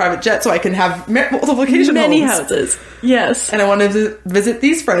want to have a private jet so I can have multiplication Many homes. houses. Yes. And I want to visit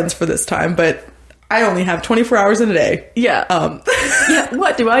these friends for this time, but I only have 24 hours in a day. Yeah. Yeah.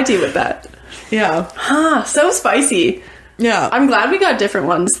 What do I do with that? Yeah, Huh. So spicy. yeah. I'm glad we got different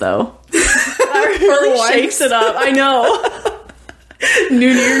ones though. That really once. shakes it up. I know. New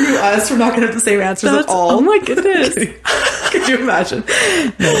year, new us. We're not going to have the same answers at all. Oh my goodness. Could you imagine?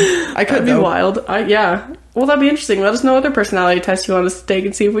 No, I could That'd be wild. Yeah. Well, that'd be interesting. Let us know other personality tests you want us to take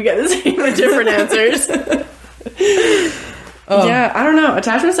and see if we get the same with different answers. Yeah, I don't know.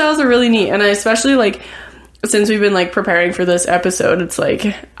 Attachment styles are really neat. And I especially like, since we've been like preparing for this episode, it's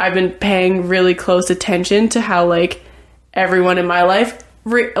like I've been paying really close attention to how like everyone in my life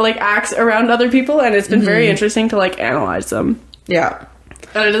like acts around other people. And it's been very interesting to like analyze them. Yeah.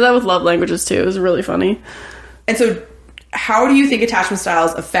 And I did that with love languages too. It was really funny. And so, how do you think attachment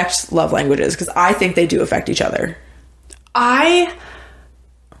styles affect love languages? Because I think they do affect each other. I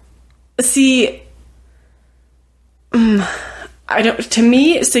see. I don't. To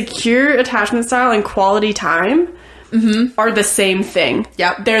me, secure attachment style and quality time are the same thing.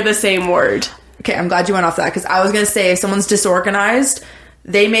 Yep. They're the same word. Okay, I'm glad you went off that because I was going to say if someone's disorganized,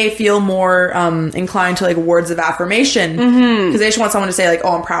 they may feel more inclined to like words of affirmation because they just want someone to say like,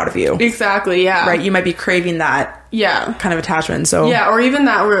 "Oh, I'm proud of you." Exactly. Yeah. Right? You might be craving that Yeah. kind of attachment. So Yeah. Or even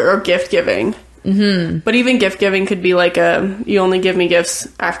that, or gift giving. Mm-hmm. But even gift giving could be like you only give me gifts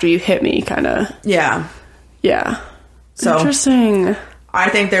after you hit me, kind of. yeah. Yeah. So Interesting. I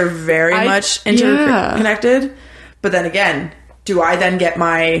think they're very much yeah. interconnected. But then again, do I then get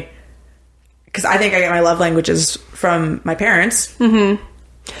my... Because I think I get my love languages from my parents. Mm-hmm.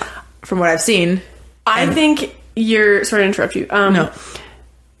 From what I've seen. I think your... Sorry to interrupt you. No.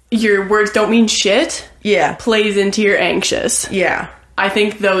 Your words don't mean shit Yeah. plays into your anxious. Yeah. I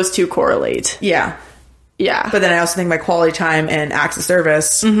think those two correlate. Yeah. Yeah. But then I also think my quality time and acts of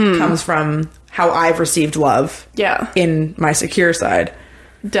service comes from how I've received love yeah. in my secure side.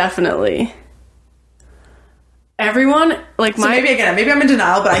 Definitely. Everyone, like So maybe I'm in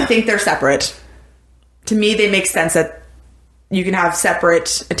denial, but I think they're separate. To me, they make sense that you can have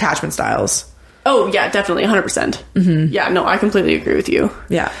separate attachment styles. Oh, yeah, definitely, 100%. Yeah, no, I completely agree with you.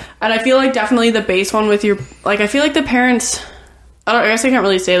 Yeah. And I feel like definitely the base one with your... Like, I feel like the parents... I guess I can't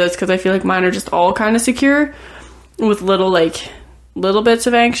really say this because I feel like mine are just all kind of secure with little bits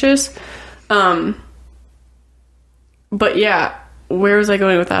of anxious. But yeah, where was I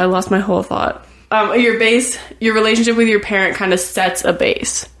going with that? I lost my whole thought. Your relationship with your parent kind of sets a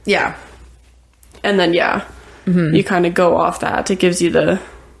base. Yeah. And then, yeah, you kind of go off that. It gives you the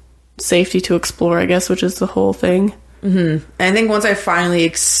safety to explore, I guess, which is the whole thing. And I think once I finally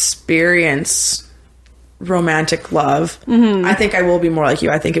experience romantic love, I think I will be more like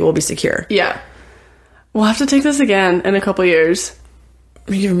you. I think it will be secure. Yeah. We'll have to take this again in a couple years.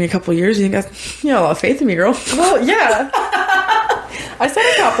 You're giving me a couple years? You think you have a lot of faith in me, girl? Well, yeah. I said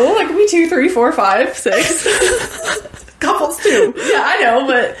a couple. That could be 2, 3, 4, 5, 6. Couples too. Yeah, I know,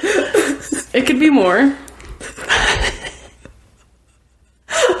 but it could be more.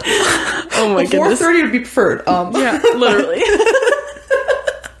 Oh my goodness. 4:30 would be preferred. Yeah, literally.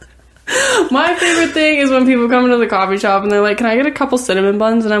 My favorite thing is when people come into the coffee shop and they're like, can I get a couple cinnamon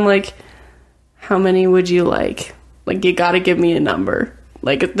buns? And I'm like, how many would you like? Like, you gotta give me a number.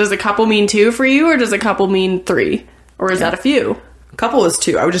 Like, does a couple mean 2 for you, or does a couple mean 3? Or is that a few? A couple is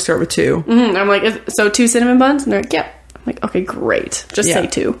 2. I would just start with 2. I'm like, so 2 cinnamon buns? And they're like, yep. I'm like, okay, great. Just say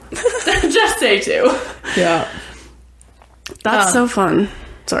 2. Just say 2. Yeah. That's so fun.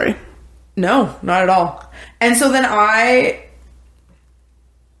 Sorry. No, not at all. And so then I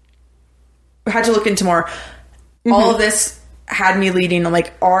had to look into more. All of this had me leading on,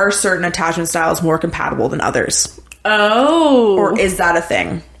 like, are certain attachment styles more compatible than others? Oh. Or is that a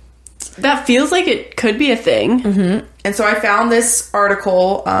thing? That feels like it could be a thing. And so I found this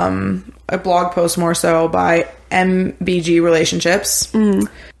article, a blog post more so, by MBG Relationships.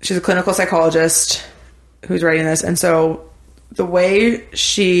 She's a clinical psychologist who's writing this. And so the way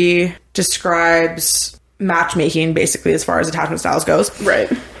she describes matchmaking, basically, as far as attachment styles goes.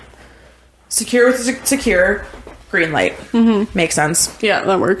 Right. Secure with secure, green light. Makes sense. Yeah,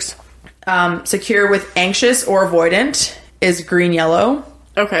 that works. Secure with anxious or avoidant is green yellow.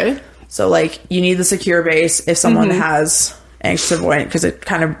 Okay. So, like, you need the secure base if someone has anxious avoidant, because it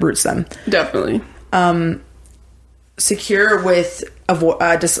kind of roots them. Definitely. Secure with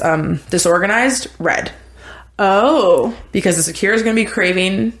disorganized, red. Oh. Because the secure is going to be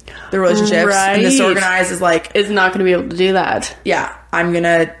craving the relationships. Right. And disorganized is like... It's not going to be able to do that. Yeah, I'm going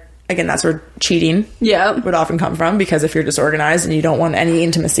to... Again, that's where cheating would often come from, because if you're disorganized and you don't want any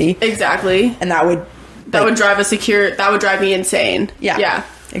intimacy... Exactly. And that would... That would drive that would drive me insane. Yeah.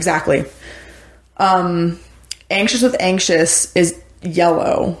 Exactly. Anxious with anxious is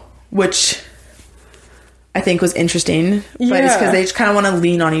yellow, which I think was interesting. But it's because they just kind of want to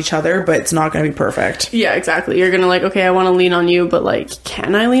lean on each other, but it's not going to be perfect. Yeah, exactly. You're going to like, okay, I want to lean on you, but like,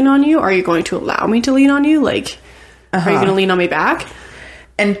 can I lean on you? Are you going to allow me to lean on you? Like, are you going to lean on me back?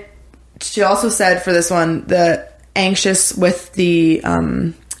 And she also said for this one, the anxious with the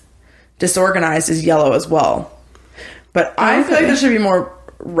disorganized is yellow as well. But I feel like there should be more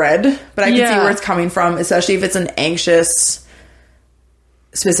red, but I can see where it's coming from, especially if it's an anxious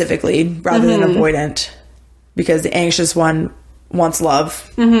specifically rather than avoidant, because the anxious one wants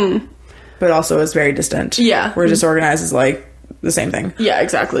love, but also is very distant. Yeah. Where disorganized is like the same thing. Yeah,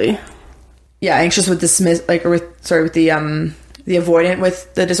 exactly. Yeah, anxious with with the avoidant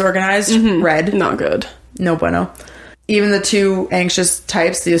with the disorganized, red. Not good. No bueno. Even the two anxious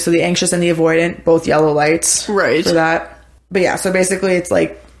types, so the anxious and the avoidant, both yellow lights. Right. For that. But yeah, so basically it's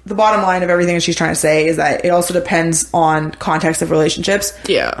like the bottom line of everything that she's trying to say is that it also depends on context of relationships.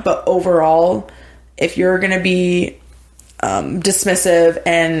 Yeah. But overall, if you're going to be dismissive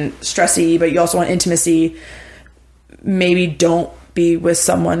and stressy, but you also want intimacy, maybe don't be with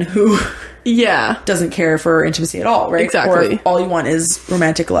someone who doesn't care for intimacy at all, right? Exactly. Or if all you want is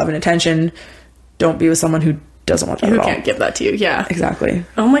romantic love and attention, don't be with someone who doesn't want that at all. Who can't give that to you, yeah. Exactly.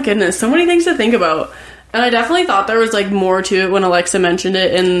 Oh my goodness, so many things to think about. And I definitely thought there was like more to it when Alexa mentioned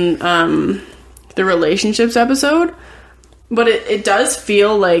it in the relationships episode. But it does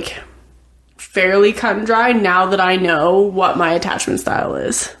feel like fairly cut and dry now that I know what my attachment style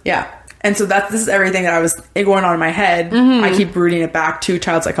is. Yeah. And so this is everything that I was going on in my head. I keep rooting it back to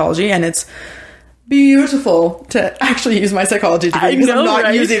child psychology, and it's beautiful to actually use my psychology degree because I'm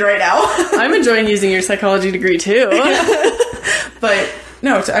not using it right now. I'm enjoying using your psychology degree too. But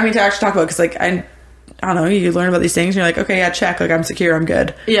no, to actually talk about it, because like I don't know, you learn about these things and you're like, okay, yeah, check, like I'm secure, I'm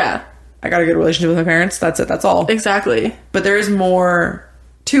good. Yeah. I got a good relationship with my parents, that's it, that's all. Exactly. But there is more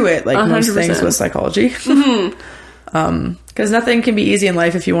to it, like 100%. Most things with psychology. Because nothing can be easy in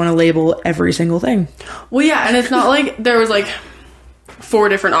life if you want to label every single thing. Well, yeah, and it's not like there was like 4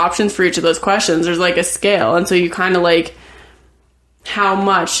 different options for each of those questions. There's like a scale, and so you kind of like, how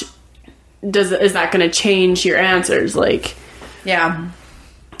much is that going to change your answers? Like, yeah.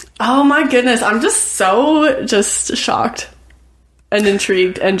 Oh my goodness, I'm just shocked and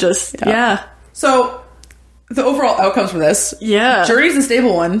intrigued and just yeah. So the overall outcomes from this, Journey's a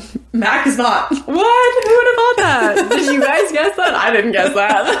stable one. Mac is not. What? Who would have thought that? Did you guys guess that? I didn't guess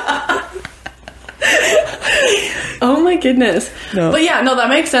that. Oh my goodness. No. But yeah, no, that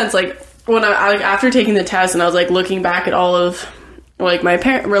makes sense. Like when I like after taking the test and I was like looking back at all of like my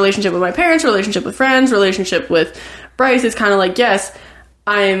relationship with my parents, relationship with friends, relationship with Bryce, it's kind of like, yes,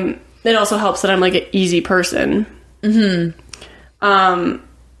 it also helps that I'm like an easy person. Mm-hmm.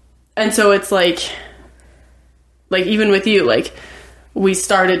 And so it's like even with you, like we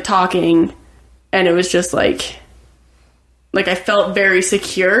started talking and it was just like I felt very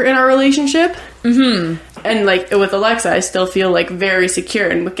secure in our relationship. Mm-hmm. And like with Alexa, I still feel like very secure,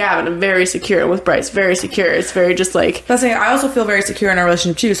 and with Gavin, I'm very secure, and with Bryce, very secure. It's very just like that's like, I also feel very secure in our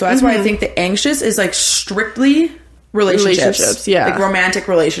relationship too. So that's why I think the anxious is like strictly relationships, yeah, like romantic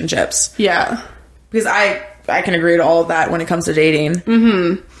relationships, yeah. Because I can agree to all of that when it comes to dating.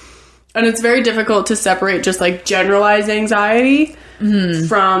 Mm-hmm. And it's very difficult to separate just like generalized anxiety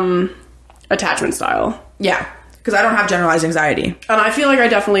from attachment style. Yeah, because I don't have generalized anxiety, and I feel like I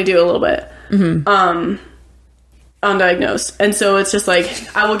definitely do a little bit. Undiagnosed, and so it's just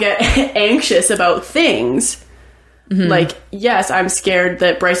like I will get anxious about things. Like, yes, I'm scared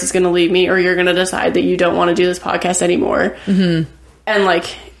that Bryce is going to leave me, or you're going to decide that you don't want to do this podcast anymore. And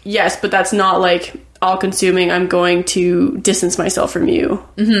like, yes, but that's not like all consuming. I'm going to distance myself from you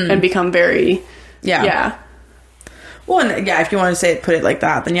and become very yeah. Well, and yeah, if you want to put it like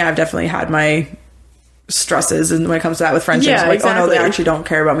that, then yeah, I've definitely had my stresses, and when it comes to that with friendships, yeah, like exactly. Oh no, they actually don't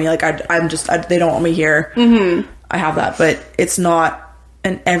care about me, like I'm just they don't want me here. I have that, but it's not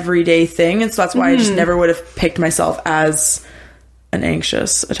an everyday thing, and so that's why I just never would have picked myself as an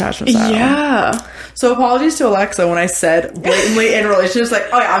anxious attachment style. Yeah. So apologies to Alexa when I said blatantly in relationships like,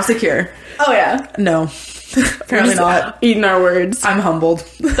 oh yeah, I'm secure. Oh yeah. No. Apparently not. Eating our words. I'm humbled.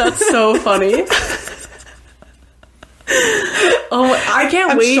 That's so funny. Oh, I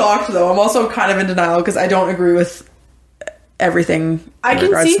can't wait. I'm shocked though. I'm also kind of in denial because I don't agree with everything. I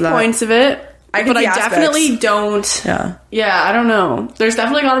can see points of it, but I definitely don't. Yeah, I don't know. There's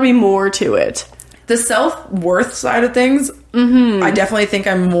definitely got to be more to it. The self-worth side of things, I definitely think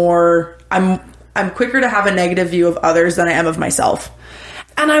I'm quicker to have a negative view of others than I am of myself.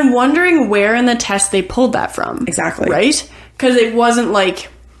 And I'm wondering where in the test they pulled that from. Exactly. Right? Because it wasn't like,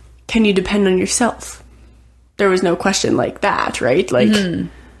 can you depend on yourself? There was no question like that, right? Like,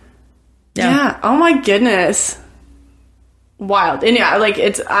 yeah. Oh my goodness. Wild. And yeah, like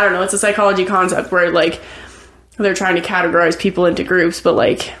it's I don't know, it's a psychology concept where like they're trying to categorize people into groups, but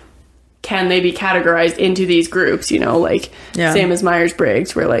like can they be categorized into these groups, you know, like same as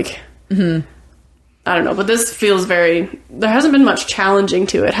Myers-Briggs, where like I don't know, but this feels very, there hasn't been much challenging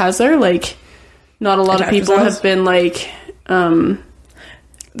to it, has there? Like not a lot of people have been like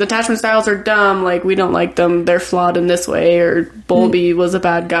the attachment styles are dumb, like we don't like them, they're flawed in this way, or Bowlby was a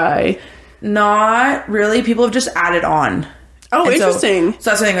bad guy. Not really. People have just added on. Oh, and interesting.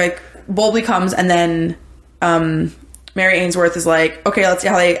 So that's the thing, like Bowlby comes and then Mary Ainsworth is like, okay, let's see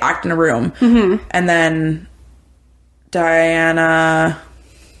how they act in a room. And then Diana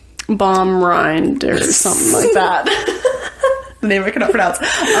Baumrind or something like that. The name I cannot pronounce.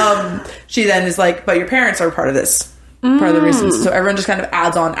 She then is like, but your parents are part of this. Part of the reasons. So everyone just kind of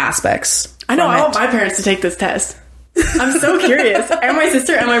adds on aspects. I know. I want my parents to take this test. I'm so curious. And my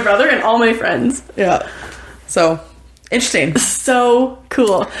sister and my brother and all my friends. Yeah. So, interesting. So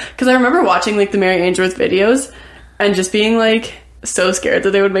cool. Because I remember watching like the Mary Ainsworth videos and just being like so scared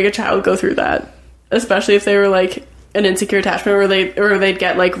that they would make a child go through that. Especially if they were like an insecure attachment or they'd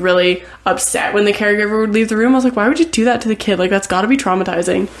get like really upset when the caregiver would leave the room. I was like, why would you do that to the kid? Like that's gotta be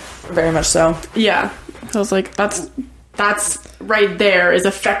traumatizing. Very much so. Yeah. I was like, that's right there is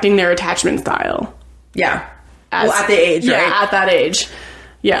affecting their attachment style. Yeah. At the age, right? Yeah, at that age.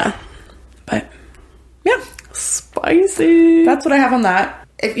 Yeah. But, yeah. Spicy. That's what I have on that.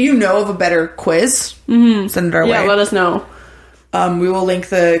 If you know of a better quiz, send it our way. Yeah, let us know. We will link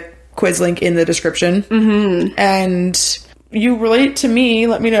the quiz link in the description. And you relate to me,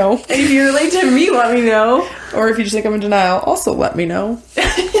 let me know. If you relate to me, let me know. Or if you just think I'm in denial, also let me know.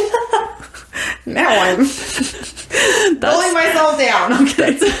 Now I'm pulling myself down.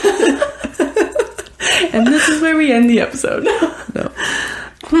 Okay. And this is where we end the episode.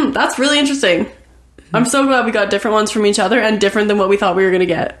 No. That's really interesting. I'm so glad we got different ones from each other and different than what we thought we were gonna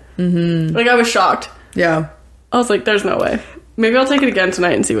get. Mm-hmm. Like, I was shocked. Yeah. I was like, there's no way. Maybe I'll take it again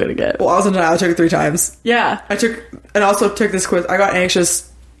tonight and see what I get. Well, I was in denial. I took it 3 times. Yeah. And also took this quiz. I got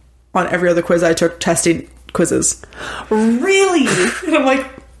anxious on every other quiz I took, testing quizzes. Really? And I'm like,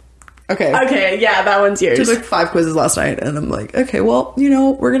 okay, yeah, that one's yours. I took like 5 quizzes last night, and I'm like, okay, well,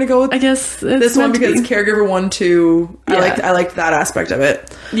 we're gonna go with I guess this one because it's caregiver 1, 2. Yeah. I liked that aspect of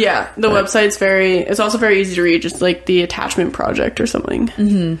it. Yeah, the website's it's also very easy to read, just like the attachment project or something.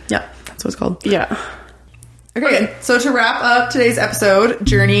 Mm-hmm. Yeah, that's what it's called. Yeah. Okay, so to wrap up today's episode,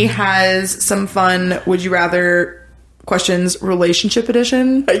 Journey has some fun Would You Rather questions relationship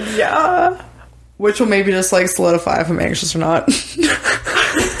edition. Yeah. Which will maybe just like solidify if I'm anxious or not.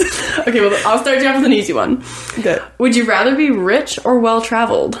 Okay, well, I'll start you off with an easy one. Okay. Would you rather be rich or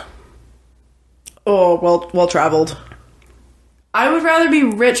well-traveled? Oh, well-traveled. I would rather be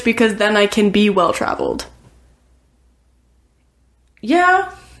rich because then I can be well-traveled.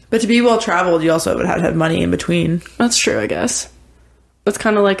 Yeah. But to be well-traveled, you also would have to have money in between. That's true, I guess. That's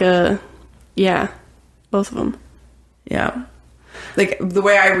kind of like both of them. Yeah. Like, the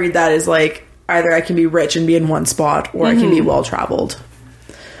way I read that is like, either I can be rich and be in one spot, or I can be well-traveled.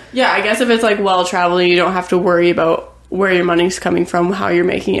 Yeah, I guess if it's like well-traveled and you don't have to worry about where your money's coming from, how you're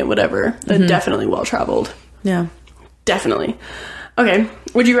making it, whatever, then definitely well-traveled. Yeah. Definitely. Okay.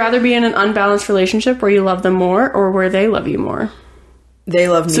 Would you rather be in an unbalanced relationship where you love them more or where they love you more? They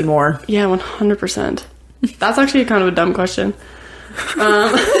love me more. Yeah, 100%. That's actually kind of a dumb question.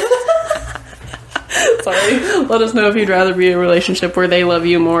 Sorry. Let us know if you'd rather be in a relationship where they love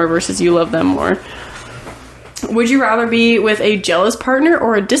you more versus you love them more. Would you rather be with a jealous partner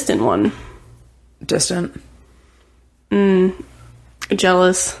or a distant one? Distant.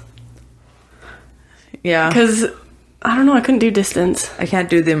 Jealous. Yeah. Because, I don't know, I couldn't do distance. I can't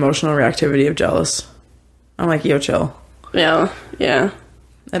do the emotional reactivity of jealous. I'm like, yo, chill. Yeah.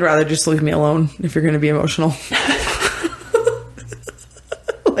 I'd rather just leave me alone if you're going to be emotional.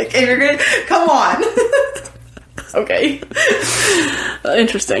 Like, if you're going to... Come on. Okay.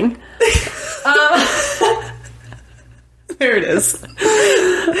 Interesting. There it is.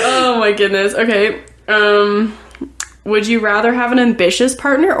 Oh my goodness. Okay. Would you rather have an ambitious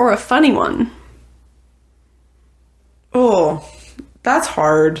partner or a funny one? Oh, that's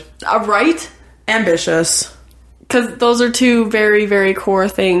hard. Right? Ambitious. Because those are two very, very core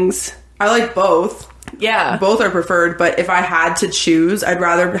things. I like both. Yeah. Both are preferred, but if I had to choose, I'd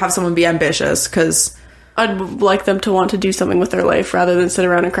rather have someone be ambitious, because... I'd like them to want to do something with their life rather than sit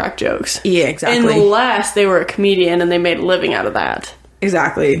around and crack jokes. Yeah, exactly. Unless they were a comedian and they made a living out of that.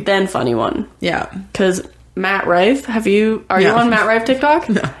 Exactly. Then funny one. Yeah. Because Matt Rife, are you on Matt Rife TikTok?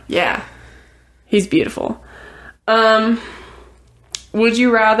 No. Yeah. He's beautiful. Would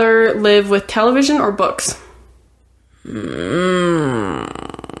you rather live with television or books? I'm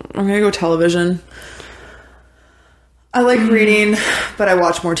gonna go television. I like reading, but I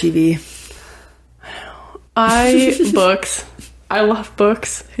watch more TV. Books. I love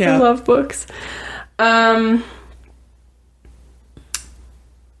books. Yeah. I love books. Oh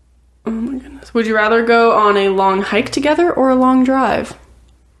my goodness. Would you rather go on a long hike together or a long drive?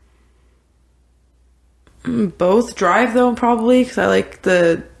 Both. Drive, though, probably, because I like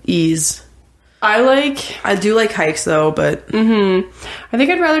the ease. I do like hikes, though, but... I think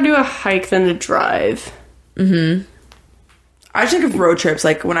I'd rather do a hike than a drive. I just think of road trips,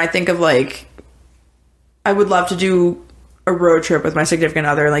 like, when I think of, like... I would love to do a road trip with my significant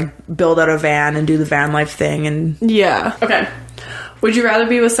other, like, build out a van and do the van life thing, and... Yeah. Okay. Would you rather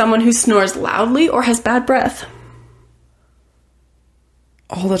be with someone who snores loudly or has bad breath?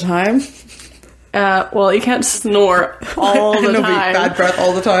 All the time? Well, you can't snore all the time. Bad breath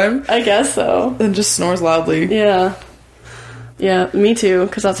all the time? I guess so. Then just snores loudly. Yeah. Yeah, me too,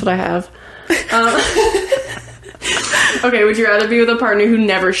 because that's what I have. Okay, would you rather be with a partner who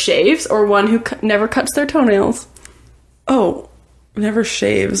never shaves or one who never cuts their toenails? Oh, never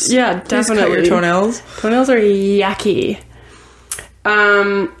shaves. Yeah, Please definitely. cut your toenails. Toenails are yucky.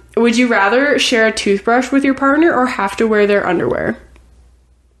 Would you rather share a toothbrush with your partner or have to wear their underwear?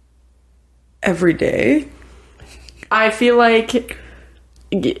 Every day? I feel like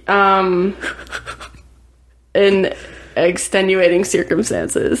in extenuating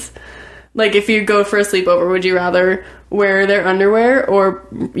circumstances. Like, if you go for a sleepover, would you rather wear their underwear or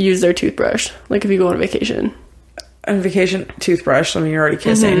use their toothbrush? Like, if you go on vacation. On vacation, toothbrush. I mean, you're already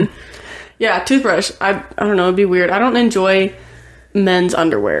kissing. Yeah, toothbrush. I don't know, it'd be weird. I don't enjoy men's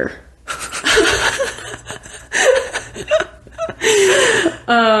underwear.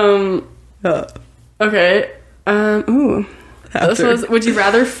 Okay. Ooh. This was, would you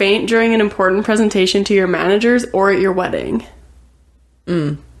rather faint during an important presentation to your managers or at your wedding?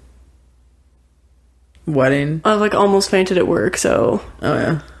 Wedding. I've like almost fainted at work, so Oh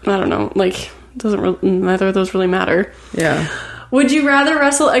yeah. I don't know. Like, neither of those really matter. Yeah. Would you rather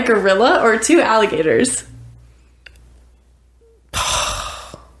wrestle a gorilla or 2 alligators?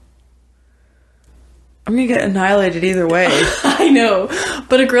 I'm gonna get annihilated either way. I know,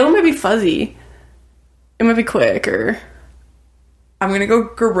 but a gorilla might be fuzzy. It might be quick, or I'm gonna go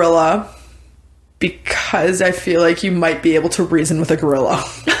gorilla because I feel like you might be able to reason with a gorilla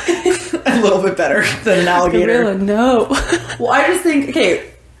a little bit better than an alligator. gorilla. No. Well, I just think,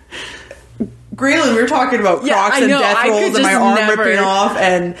 okay, Graylin, we were talking about Yeah, Crocs I and know, death I could rolls and my just arm never- ripping off,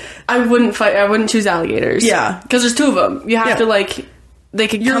 and I wouldn't choose alligators. Yeah. because there's 2 of them. You have Yeah. to like, they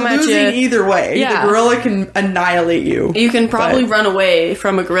could you're come at losing you. either way. Yeah. The gorilla can annihilate you. You can probably but- run away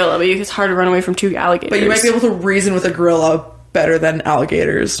from a gorilla, but it's hard to run away from 2 alligators. But you might be able to reason with a gorilla better than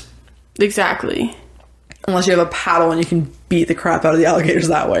alligators. Exactly. Unless you have a paddle and you can beat the crap out of the alligators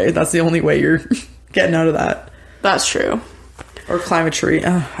that way. That's the only way you're getting out of that. That's true. Or climb a tree.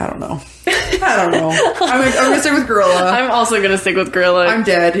 I don't know. I don't know. I'm going to stick with gorilla. I'm also going to stick with gorilla. I'm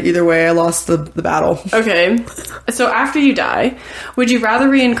dead. Either way, I lost the battle. Okay. So after you die, would you rather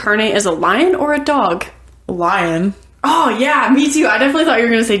reincarnate as a lion or a dog? Lion. Oh, yeah, me too. I definitely thought you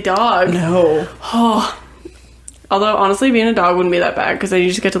were going to say dog. No. Oh. Although, honestly, being a dog wouldn't be that bad because then you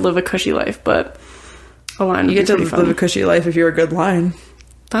just get to live a cushy life, but a lion would You get to be pretty fun. live a cushy life if you're a good lion.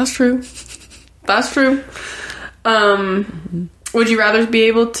 That's true. That's true. Would you rather be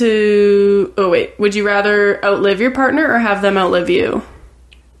able to... Oh, wait. Would you rather outlive your partner or have them outlive you?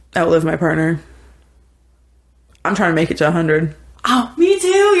 Outlive my partner. I'm trying to make it to 100. Oh, me too.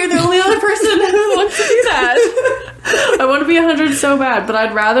 You're the only other person who wants to do that. I want to be 100 so bad, but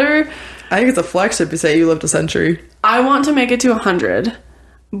I'd rather... I think it's a flex if you say you lived a century. I want to make it to 100,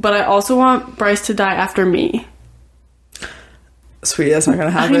 but I also want Bryce to die after me. Sweet, that's not going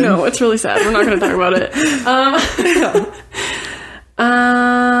to happen. I know, it's really sad. We're not going to talk about it.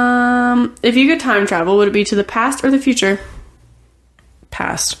 If you could time travel, would it be to the past or the future?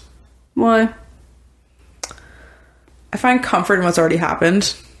 Past. Why? I find comfort in what's already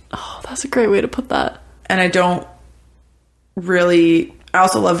happened. Oh, that's a great way to put that. And I don't really... I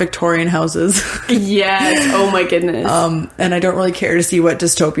also love Victorian houses. Yes. Oh my goodness. And I don't really care to see what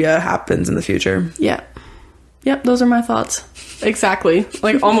dystopia happens in the future. Yeah. Yep, those are my thoughts. Exactly.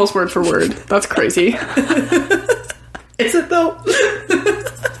 Like almost word for word. That's crazy. Is it though?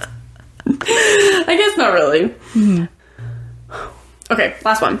 I guess not really. Mm-hmm. Okay,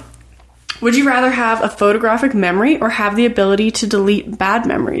 last one. Would you rather have a photographic memory or have the ability to delete bad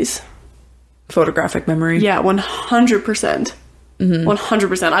memories? Photographic memory. Yeah, 100%.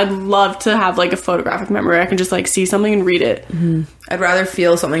 100%. I'd love to have like a photographic memory. I can just like see something and read it. I'd rather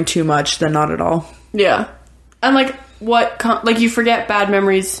feel something too much than not at all. Yeah. And like like you forget bad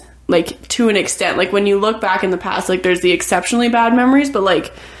memories like to an extent. Like when you look back in the past, like there's the exceptionally bad memories, but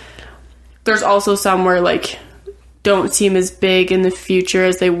like there's also some where like don't seem as big in the future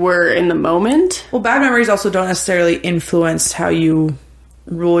as they were in the moment. Well, bad memories also don't necessarily influence how you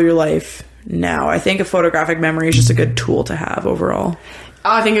rule your life now. I think a photographic memory is just a good tool to have overall.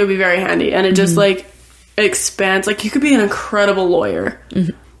 I think it would be very handy, and it just like expands. Like you could be an incredible lawyer,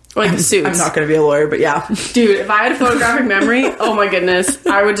 like Suits. I'm not going to be a lawyer, but yeah, dude. If I had a photographic memory, oh my goodness,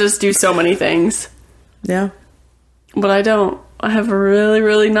 I would just do so many things. Yeah, but I don't. I have a really,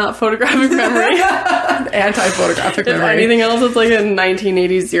 really not photographic memory. Anti-photographic memory. If anything else, it's like a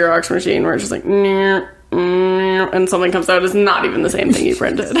 1980s Xerox machine where it's just like, and something comes out. It's not even the same thing you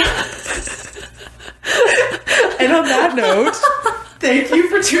printed. And on that note, thank you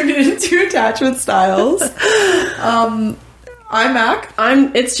for tuning in to Attachment Styles. I'm Mac.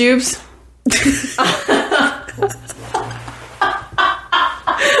 It's Jubes.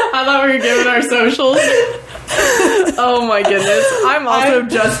 I thought we were giving our socials. Oh my goodness. I'm also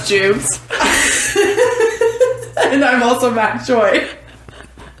just Jubes. And I'm also Mac Joy.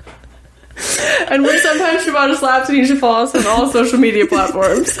 And we're sometimes Shibata Slaps, and you should follow us on all social media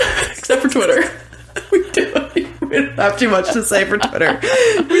platforms. Except for Twitter. We don't have too much to say for Twitter.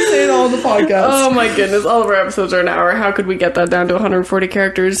 We say it all in the podcast. Oh my goodness. All of our episodes are an hour. How could we get that down to 140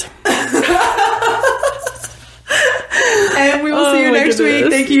 characters? And we will see you next week.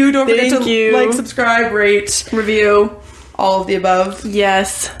 Thank you. Don't forget to like, subscribe, rate, review. All of the above.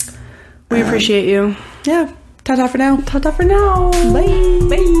 Yes. We appreciate you. Yeah. Ta-ta for now. Ta-ta for now. Bye.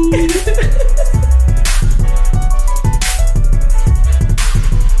 Bye.